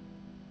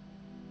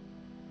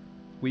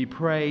 We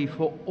pray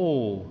for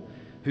all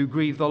who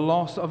grieve the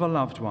loss of a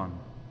loved one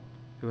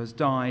who has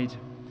died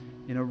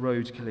in a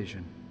road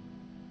collision.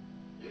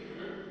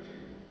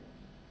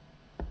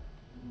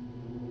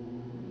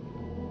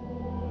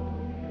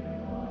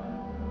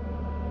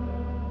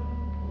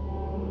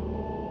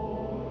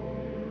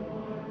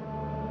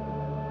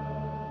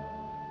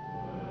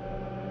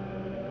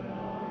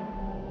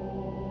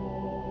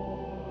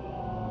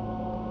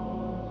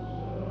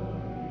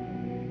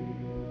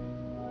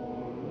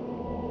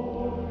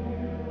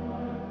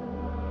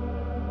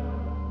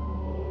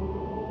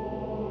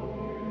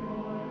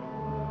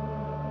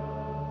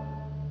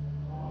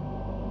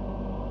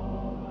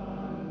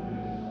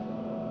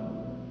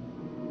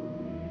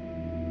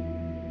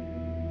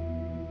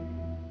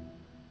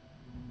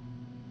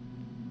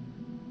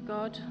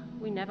 God,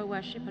 we never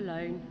worship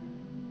alone.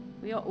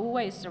 We are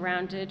always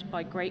surrounded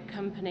by great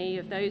company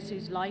of those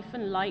whose life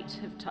and light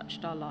have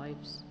touched our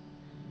lives.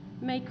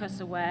 Make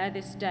us aware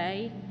this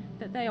day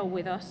that they are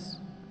with us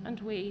and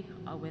we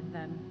are with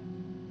them.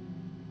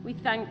 We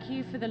thank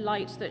you for the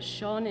light that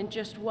shone in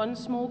just one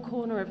small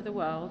corner of the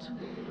world,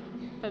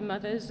 for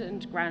mothers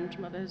and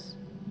grandmothers,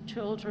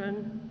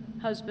 children,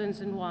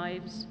 husbands and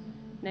wives,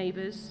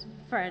 neighbours,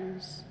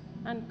 friends,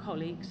 and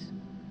colleagues,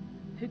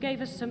 who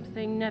gave us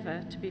something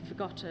never to be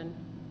forgotten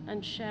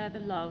and share the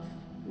love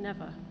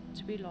never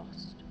to be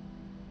lost.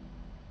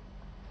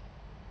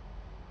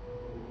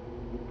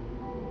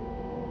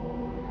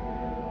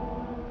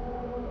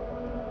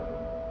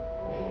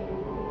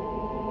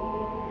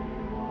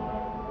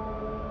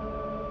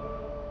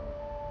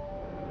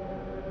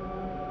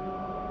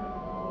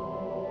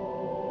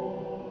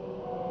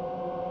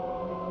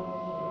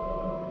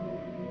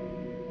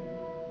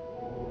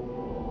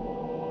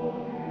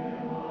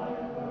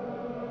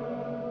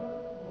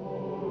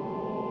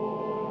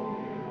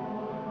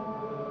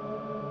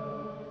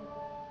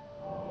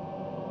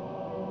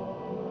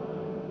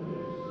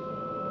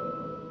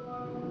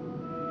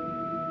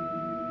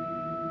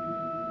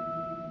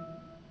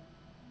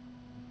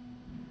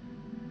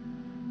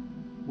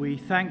 We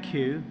thank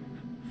you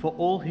for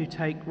all who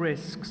take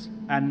risks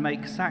and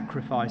make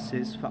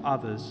sacrifices for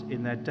others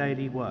in their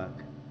daily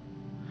work,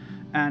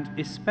 and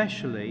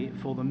especially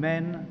for the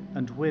men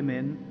and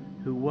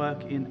women who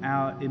work in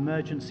our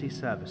emergency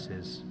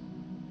services.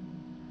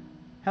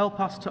 Help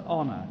us to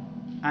honour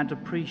and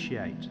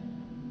appreciate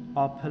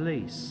our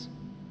police,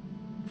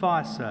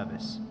 fire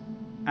service,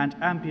 and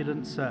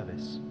ambulance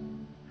service,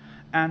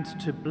 and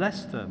to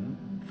bless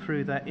them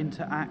through their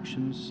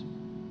interactions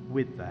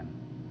with them.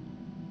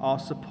 Our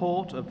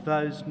support of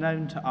those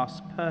known to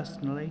us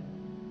personally,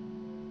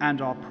 and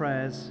our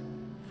prayers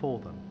for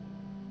them.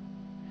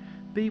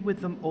 Be with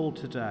them all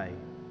today,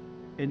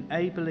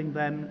 enabling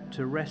them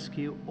to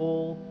rescue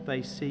all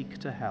they seek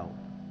to help.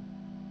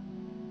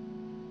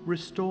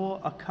 Restore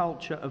a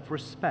culture of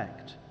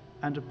respect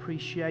and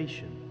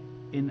appreciation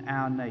in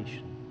our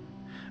nation,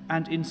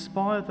 and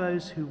inspire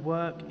those who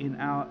work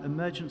in our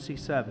emergency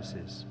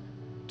services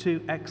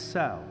to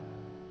excel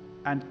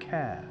and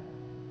care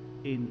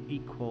in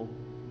equal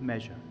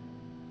measure.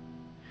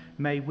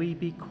 May we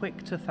be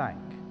quick to thank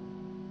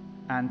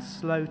and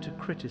slow to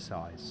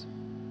criticize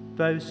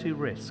those who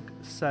risk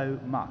so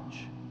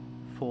much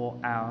for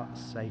our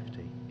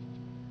safety.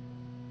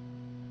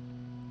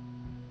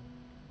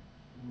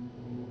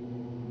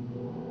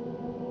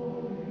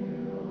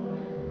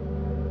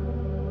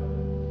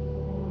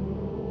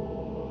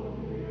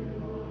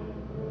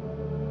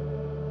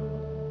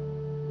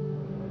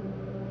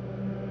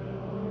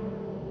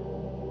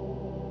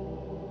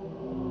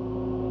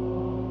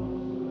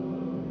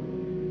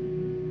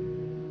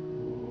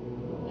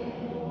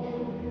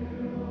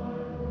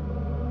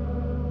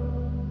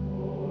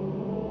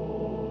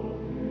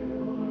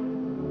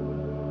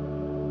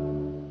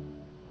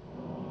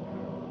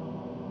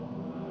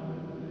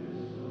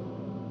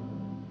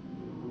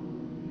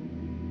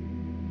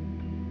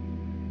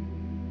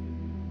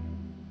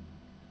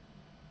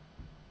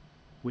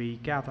 We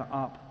gather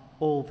up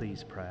all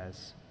these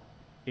prayers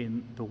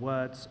in the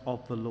words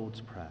of the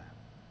Lord's Prayer.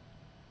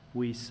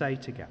 We say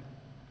together,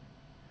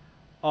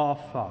 Our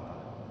Father,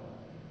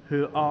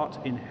 who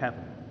art in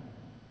heaven,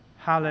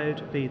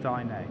 hallowed be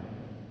thy name.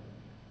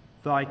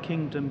 Thy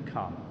kingdom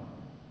come,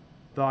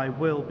 thy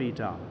will be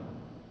done,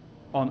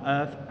 on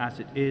earth as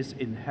it is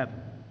in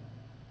heaven.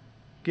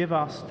 Give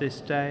us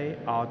this day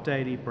our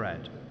daily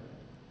bread,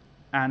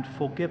 and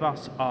forgive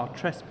us our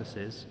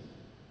trespasses,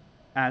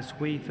 as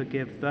we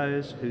forgive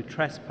those who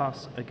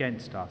trespass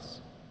against us.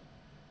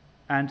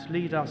 And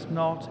lead us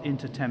not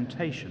into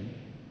temptation,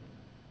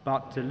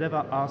 but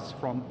deliver us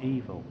from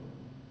evil.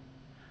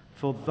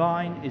 For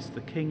thine is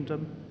the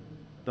kingdom,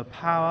 the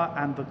power,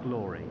 and the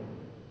glory,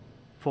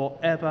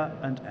 forever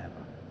and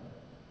ever.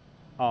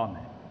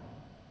 Amen.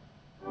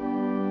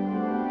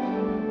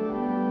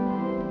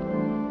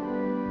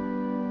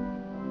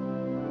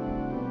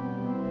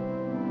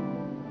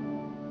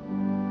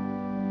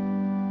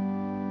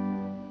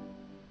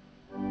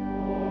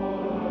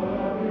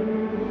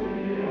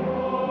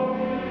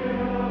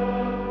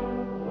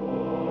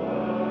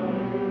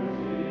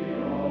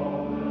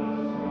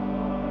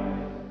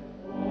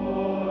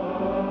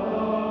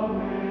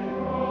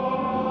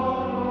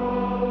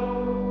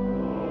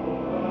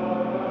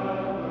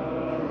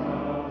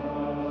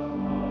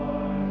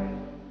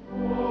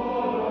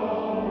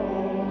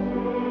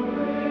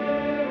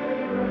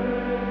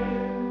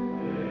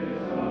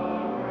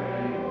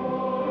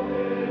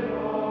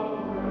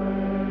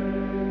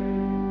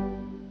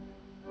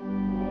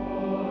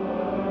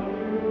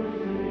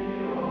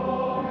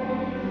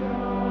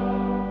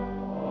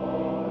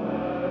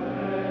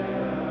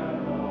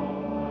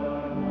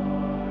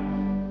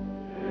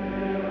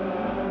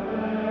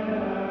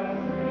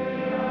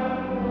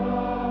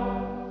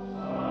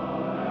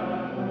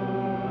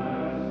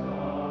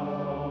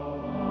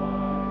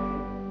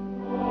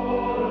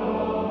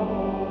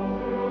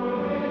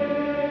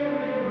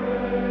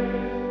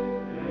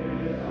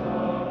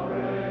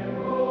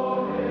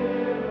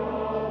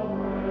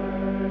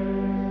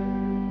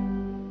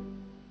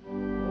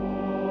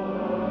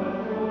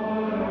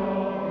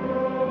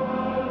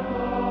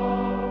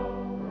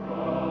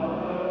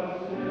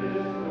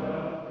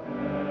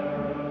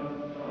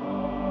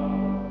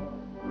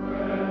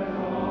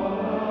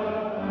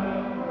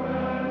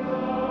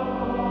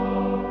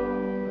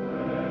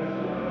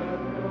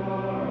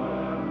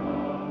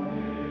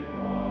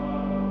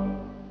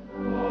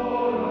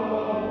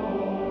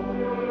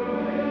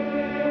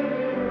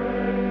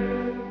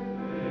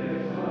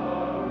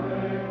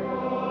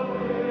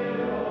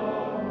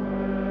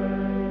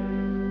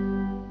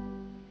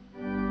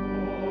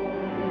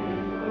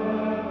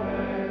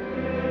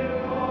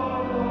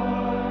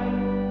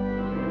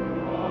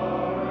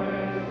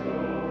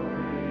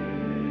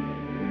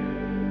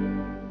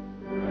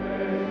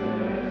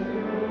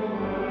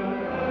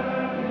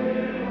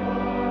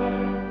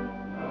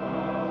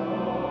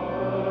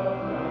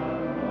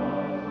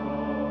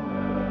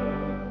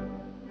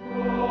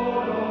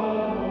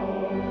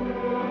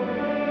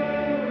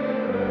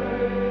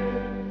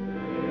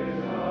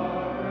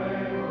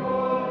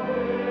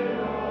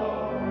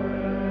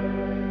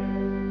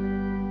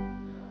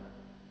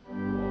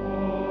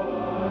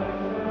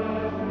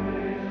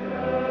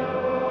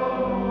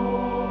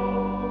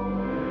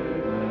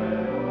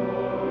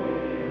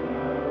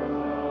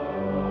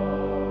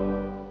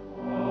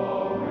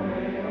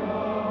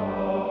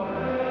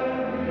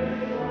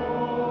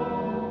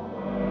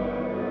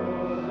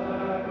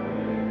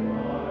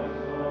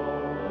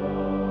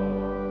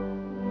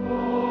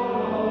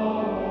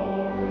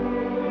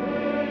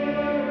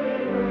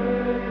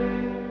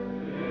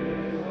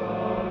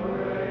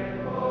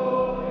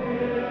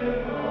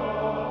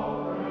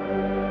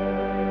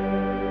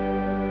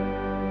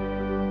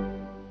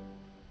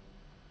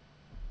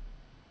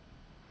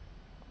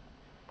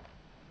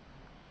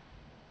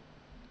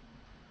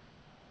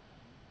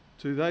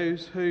 To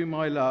those whom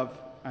I love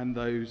and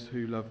those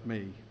who love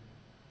me,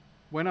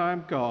 when I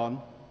am gone,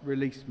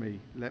 release me,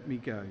 let me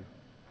go.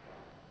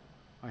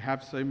 I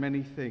have so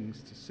many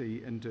things to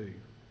see and do.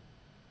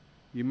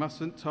 You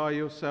mustn't tie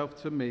yourself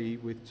to me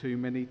with too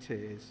many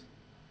tears,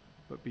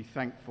 but be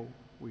thankful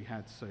we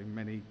had so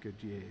many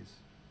good years.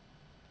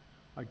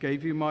 I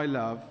gave you my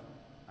love,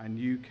 and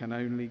you can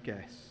only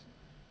guess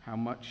how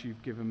much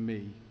you've given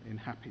me in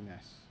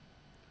happiness.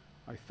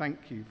 I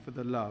thank you for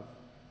the love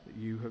that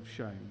you have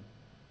shown,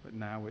 but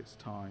now it's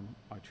time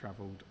I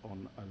travelled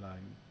on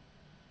alone.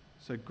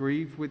 So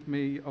grieve with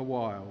me a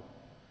while,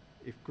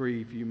 if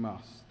grieve you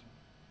must.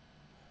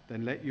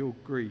 Then let your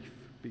grief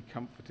be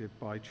comforted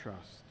by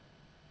trust.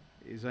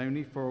 It is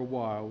only for a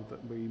while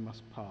that we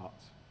must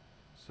part,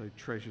 so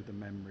treasure the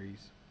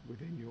memories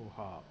within your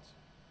heart.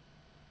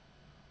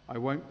 I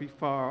won't be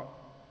far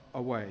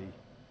away,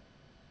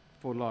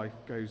 for life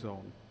goes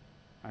on,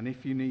 and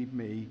if you need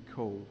me,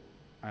 call,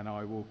 and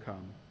I will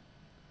come.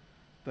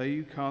 Though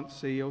you can't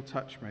see or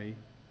touch me,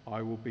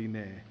 I will be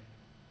near,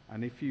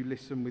 and if you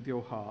listen with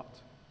your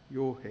heart,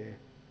 you'll hear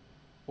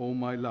all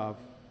my love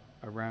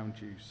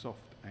around you, soft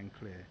and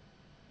clear.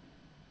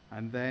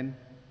 And then,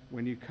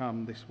 when you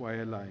come this way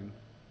alone,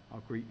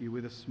 I'll greet you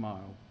with a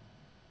smile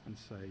and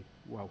say,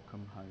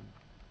 welcome home.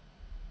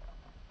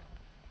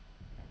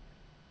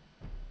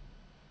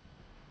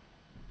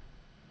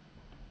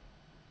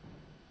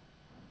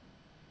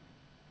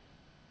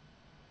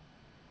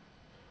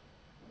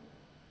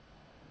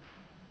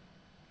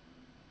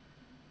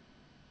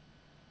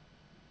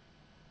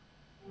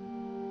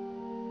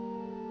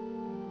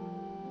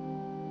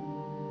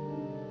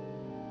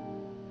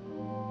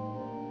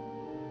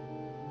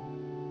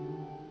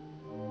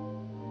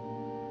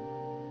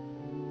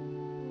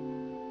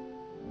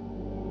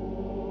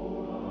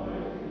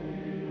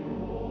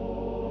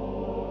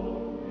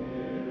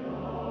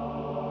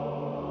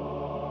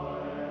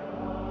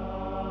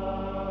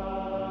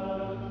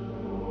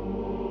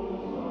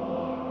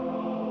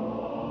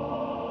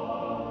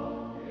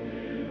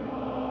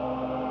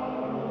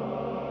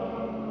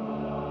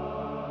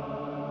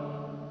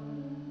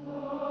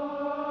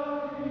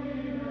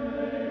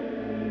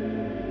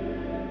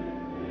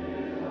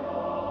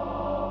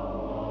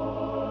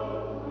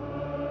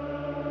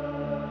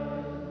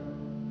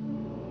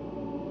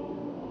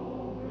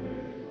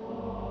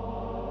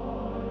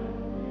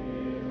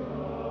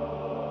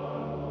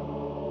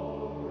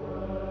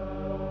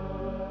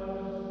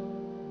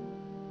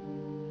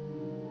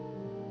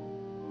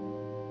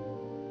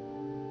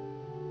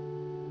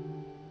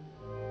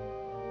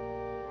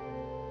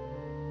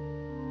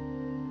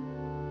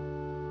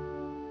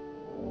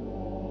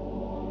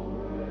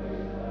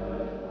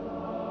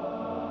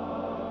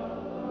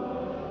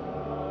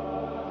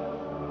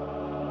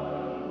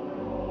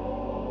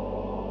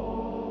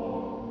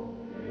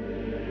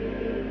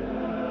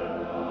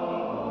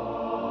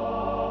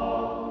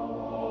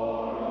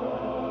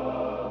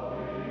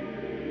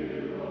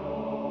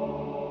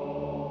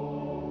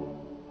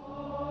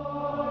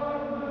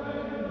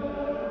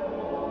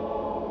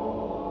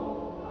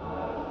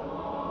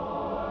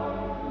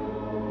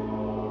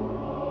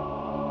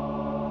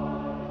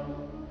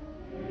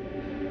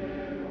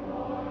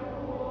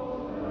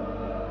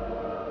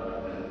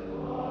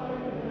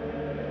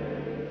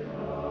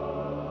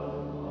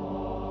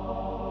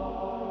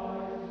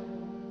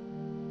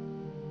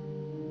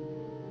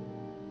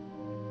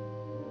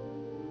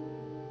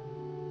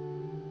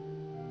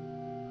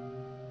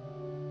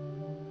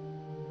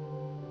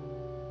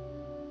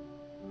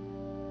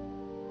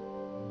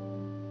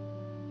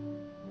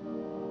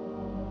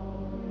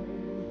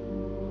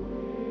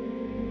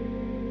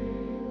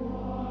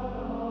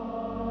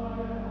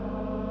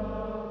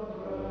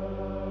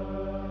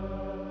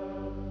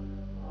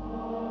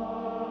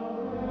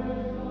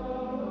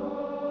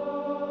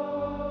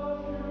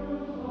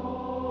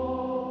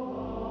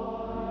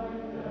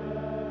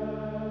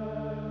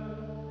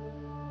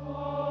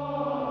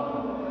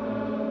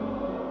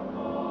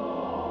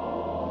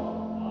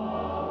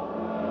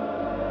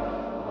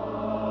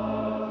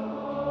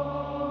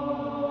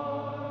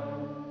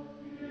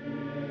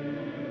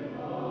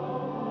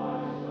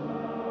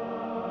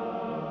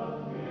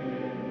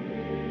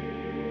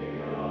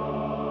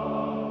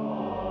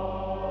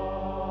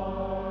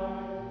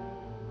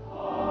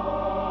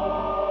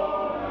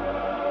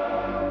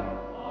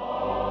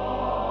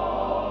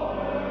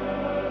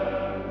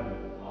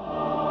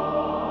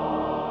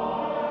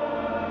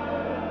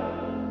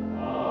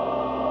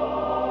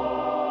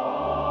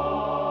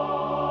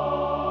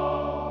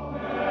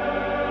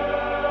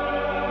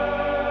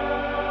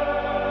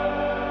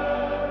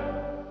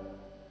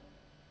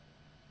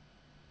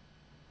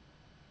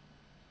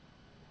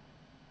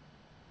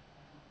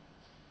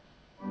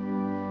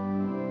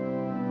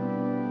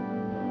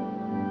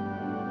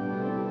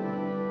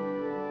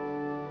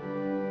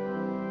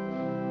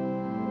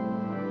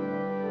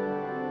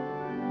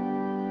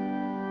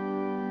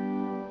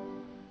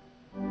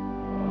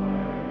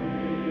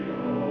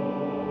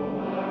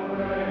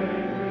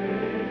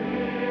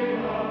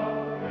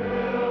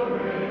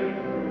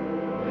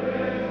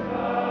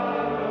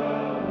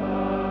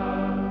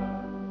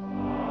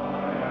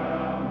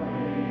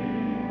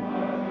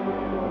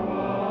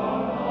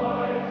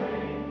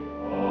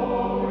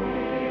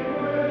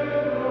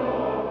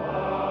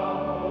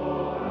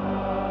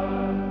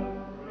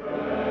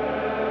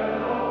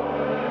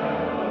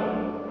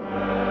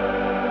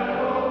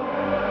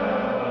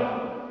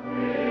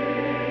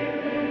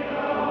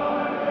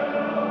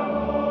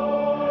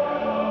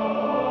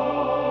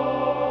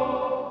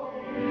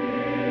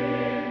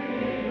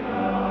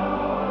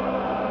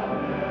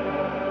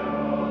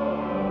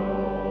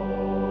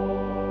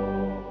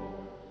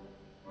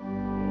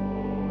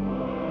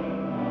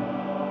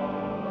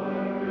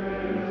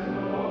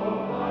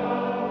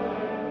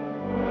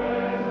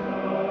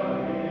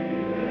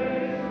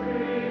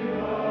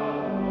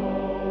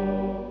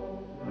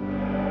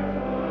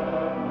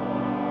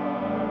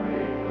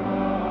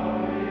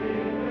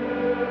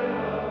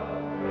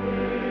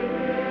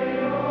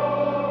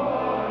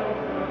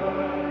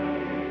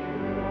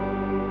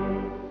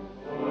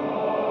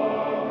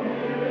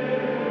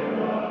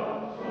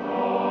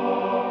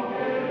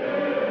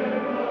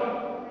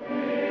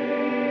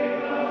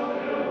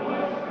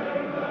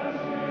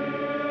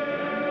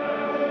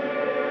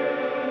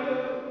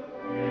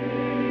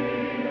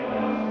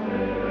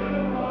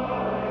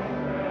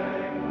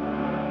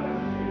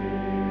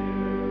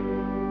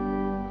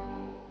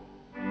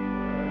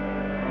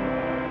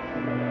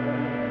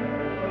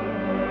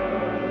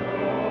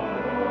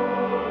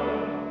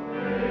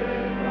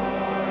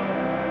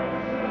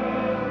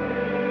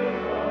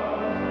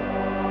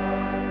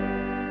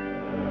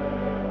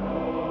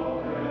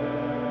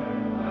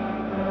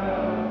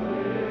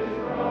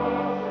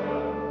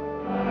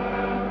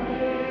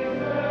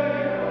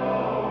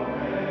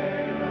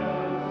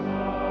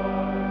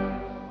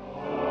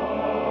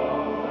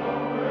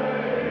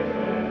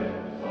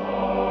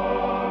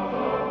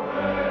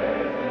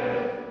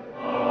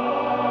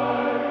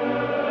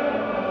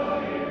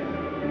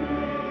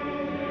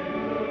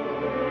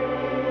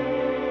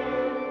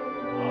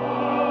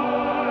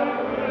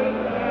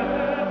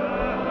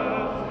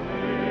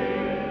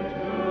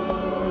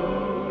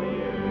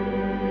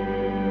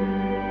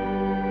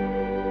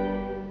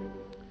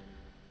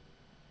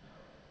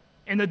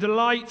 the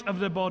delight of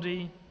the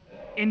body,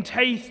 in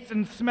tastes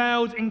and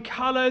smells, in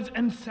colours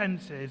and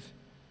senses,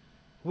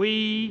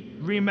 we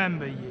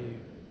remember you.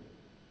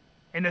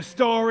 In the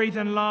stories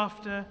and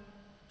laughter,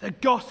 the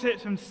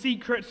gossips and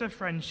secrets of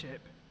friendship,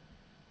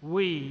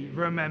 we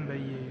remember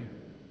you.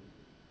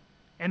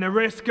 In the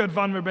risk of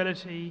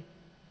vulnerability,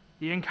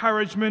 the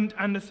encouragement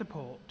and the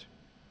support,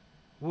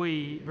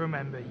 we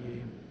remember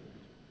you.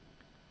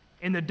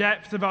 In the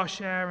depths of our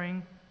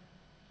sharing,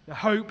 the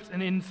hopes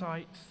and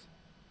insights,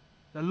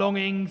 the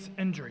longings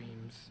and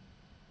dreams,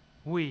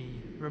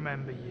 we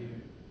remember you.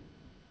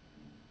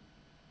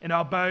 In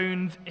our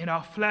bones, in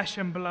our flesh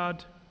and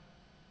blood,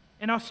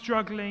 in our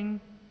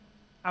struggling,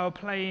 our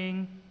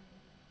playing,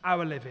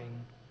 our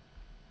living,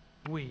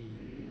 we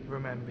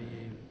remember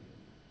you.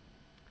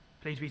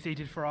 Please be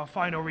seated for our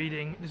final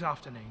reading this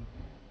afternoon.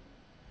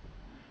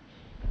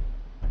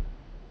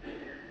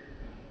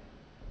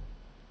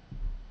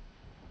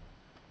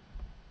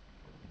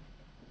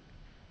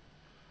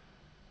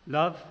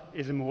 Love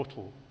is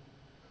immortal.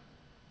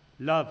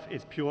 Love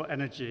is pure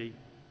energy,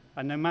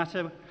 and no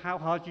matter how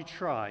hard you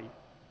try,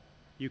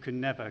 you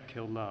can never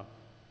kill love.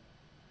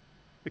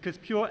 Because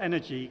pure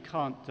energy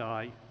can't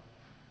die.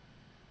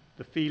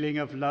 The feeling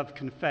of love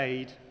can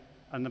fade,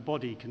 and the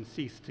body can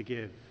cease to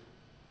give.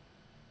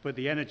 But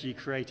the energy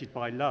created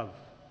by love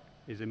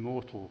is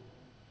immortal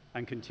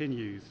and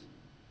continues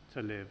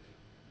to live.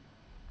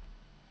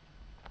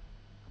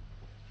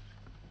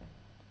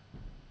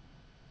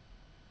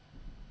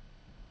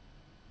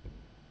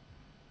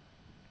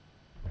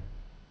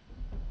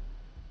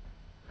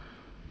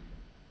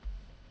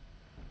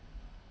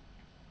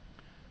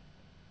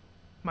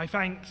 My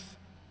thanks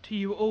to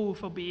you all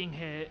for being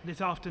here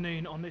this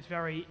afternoon on this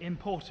very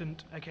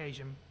important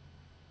occasion.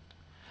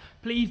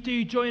 Please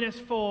do join us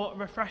for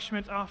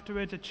refreshments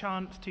afterwards, a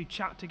chance to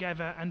chat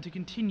together and to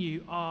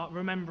continue our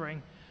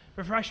remembering.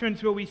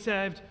 Refreshments will be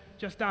served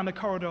just down the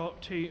corridor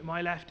to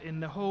my left in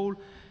the hall,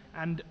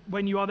 and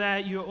when you are there,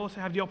 you also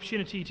have the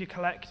opportunity to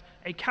collect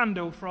a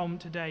candle from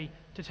today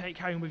to take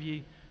home with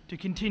you to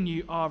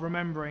continue our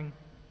remembering.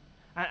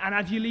 And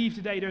as you leave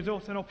today, there's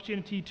also an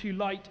opportunity to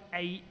light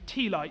a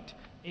tea light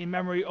in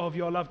memory of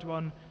your loved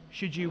one,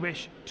 should you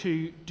wish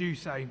to do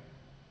so.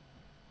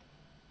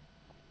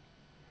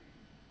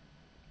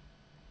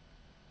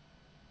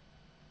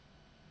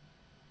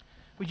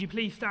 Would you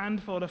please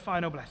stand for the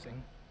final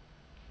blessing?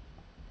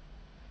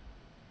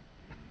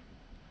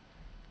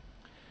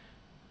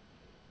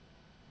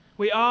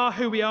 We are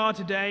who we are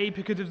today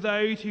because of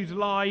those whose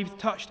lives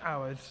touched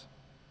ours.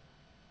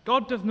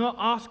 God does not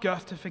ask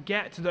us to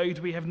forget those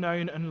we have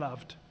known and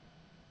loved.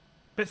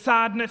 But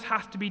sadness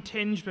has to be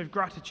tinged with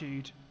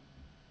gratitude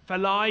for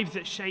lives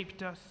that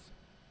shaped us,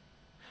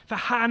 for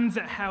hands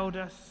that held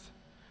us,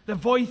 the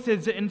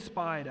voices that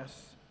inspired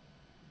us.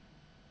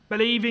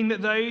 Believing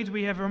that those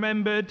we have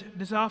remembered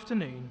this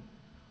afternoon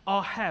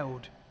are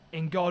held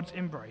in God's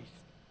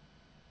embrace.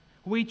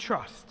 We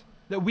trust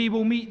that we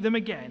will meet them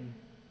again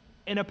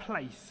in a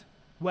place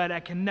where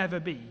there can never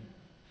be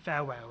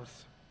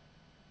farewells.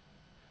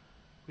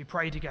 We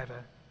pray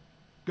together.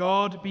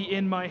 God be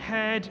in my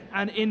head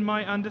and in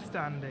my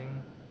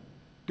understanding.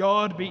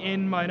 God be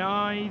in mine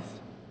eyes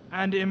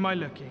and in my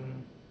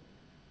looking.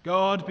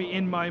 God be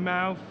in my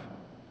mouth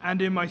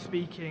and in my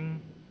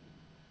speaking.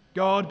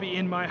 God be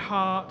in my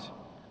heart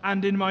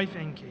and in my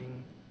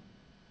thinking.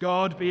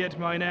 God be at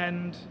mine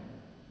end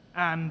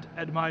and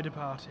at my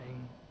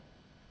departing.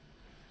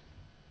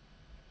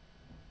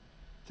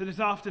 So this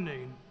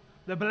afternoon,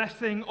 the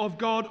blessing of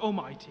God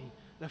Almighty,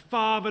 the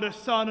Father, the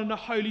Son, and the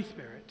Holy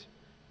Spirit,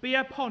 be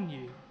upon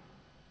you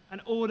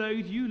and all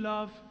those you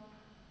love,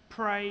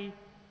 pray,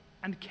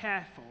 and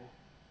care for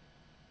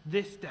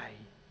this day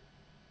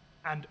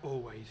and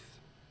always.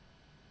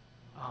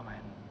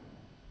 Amen.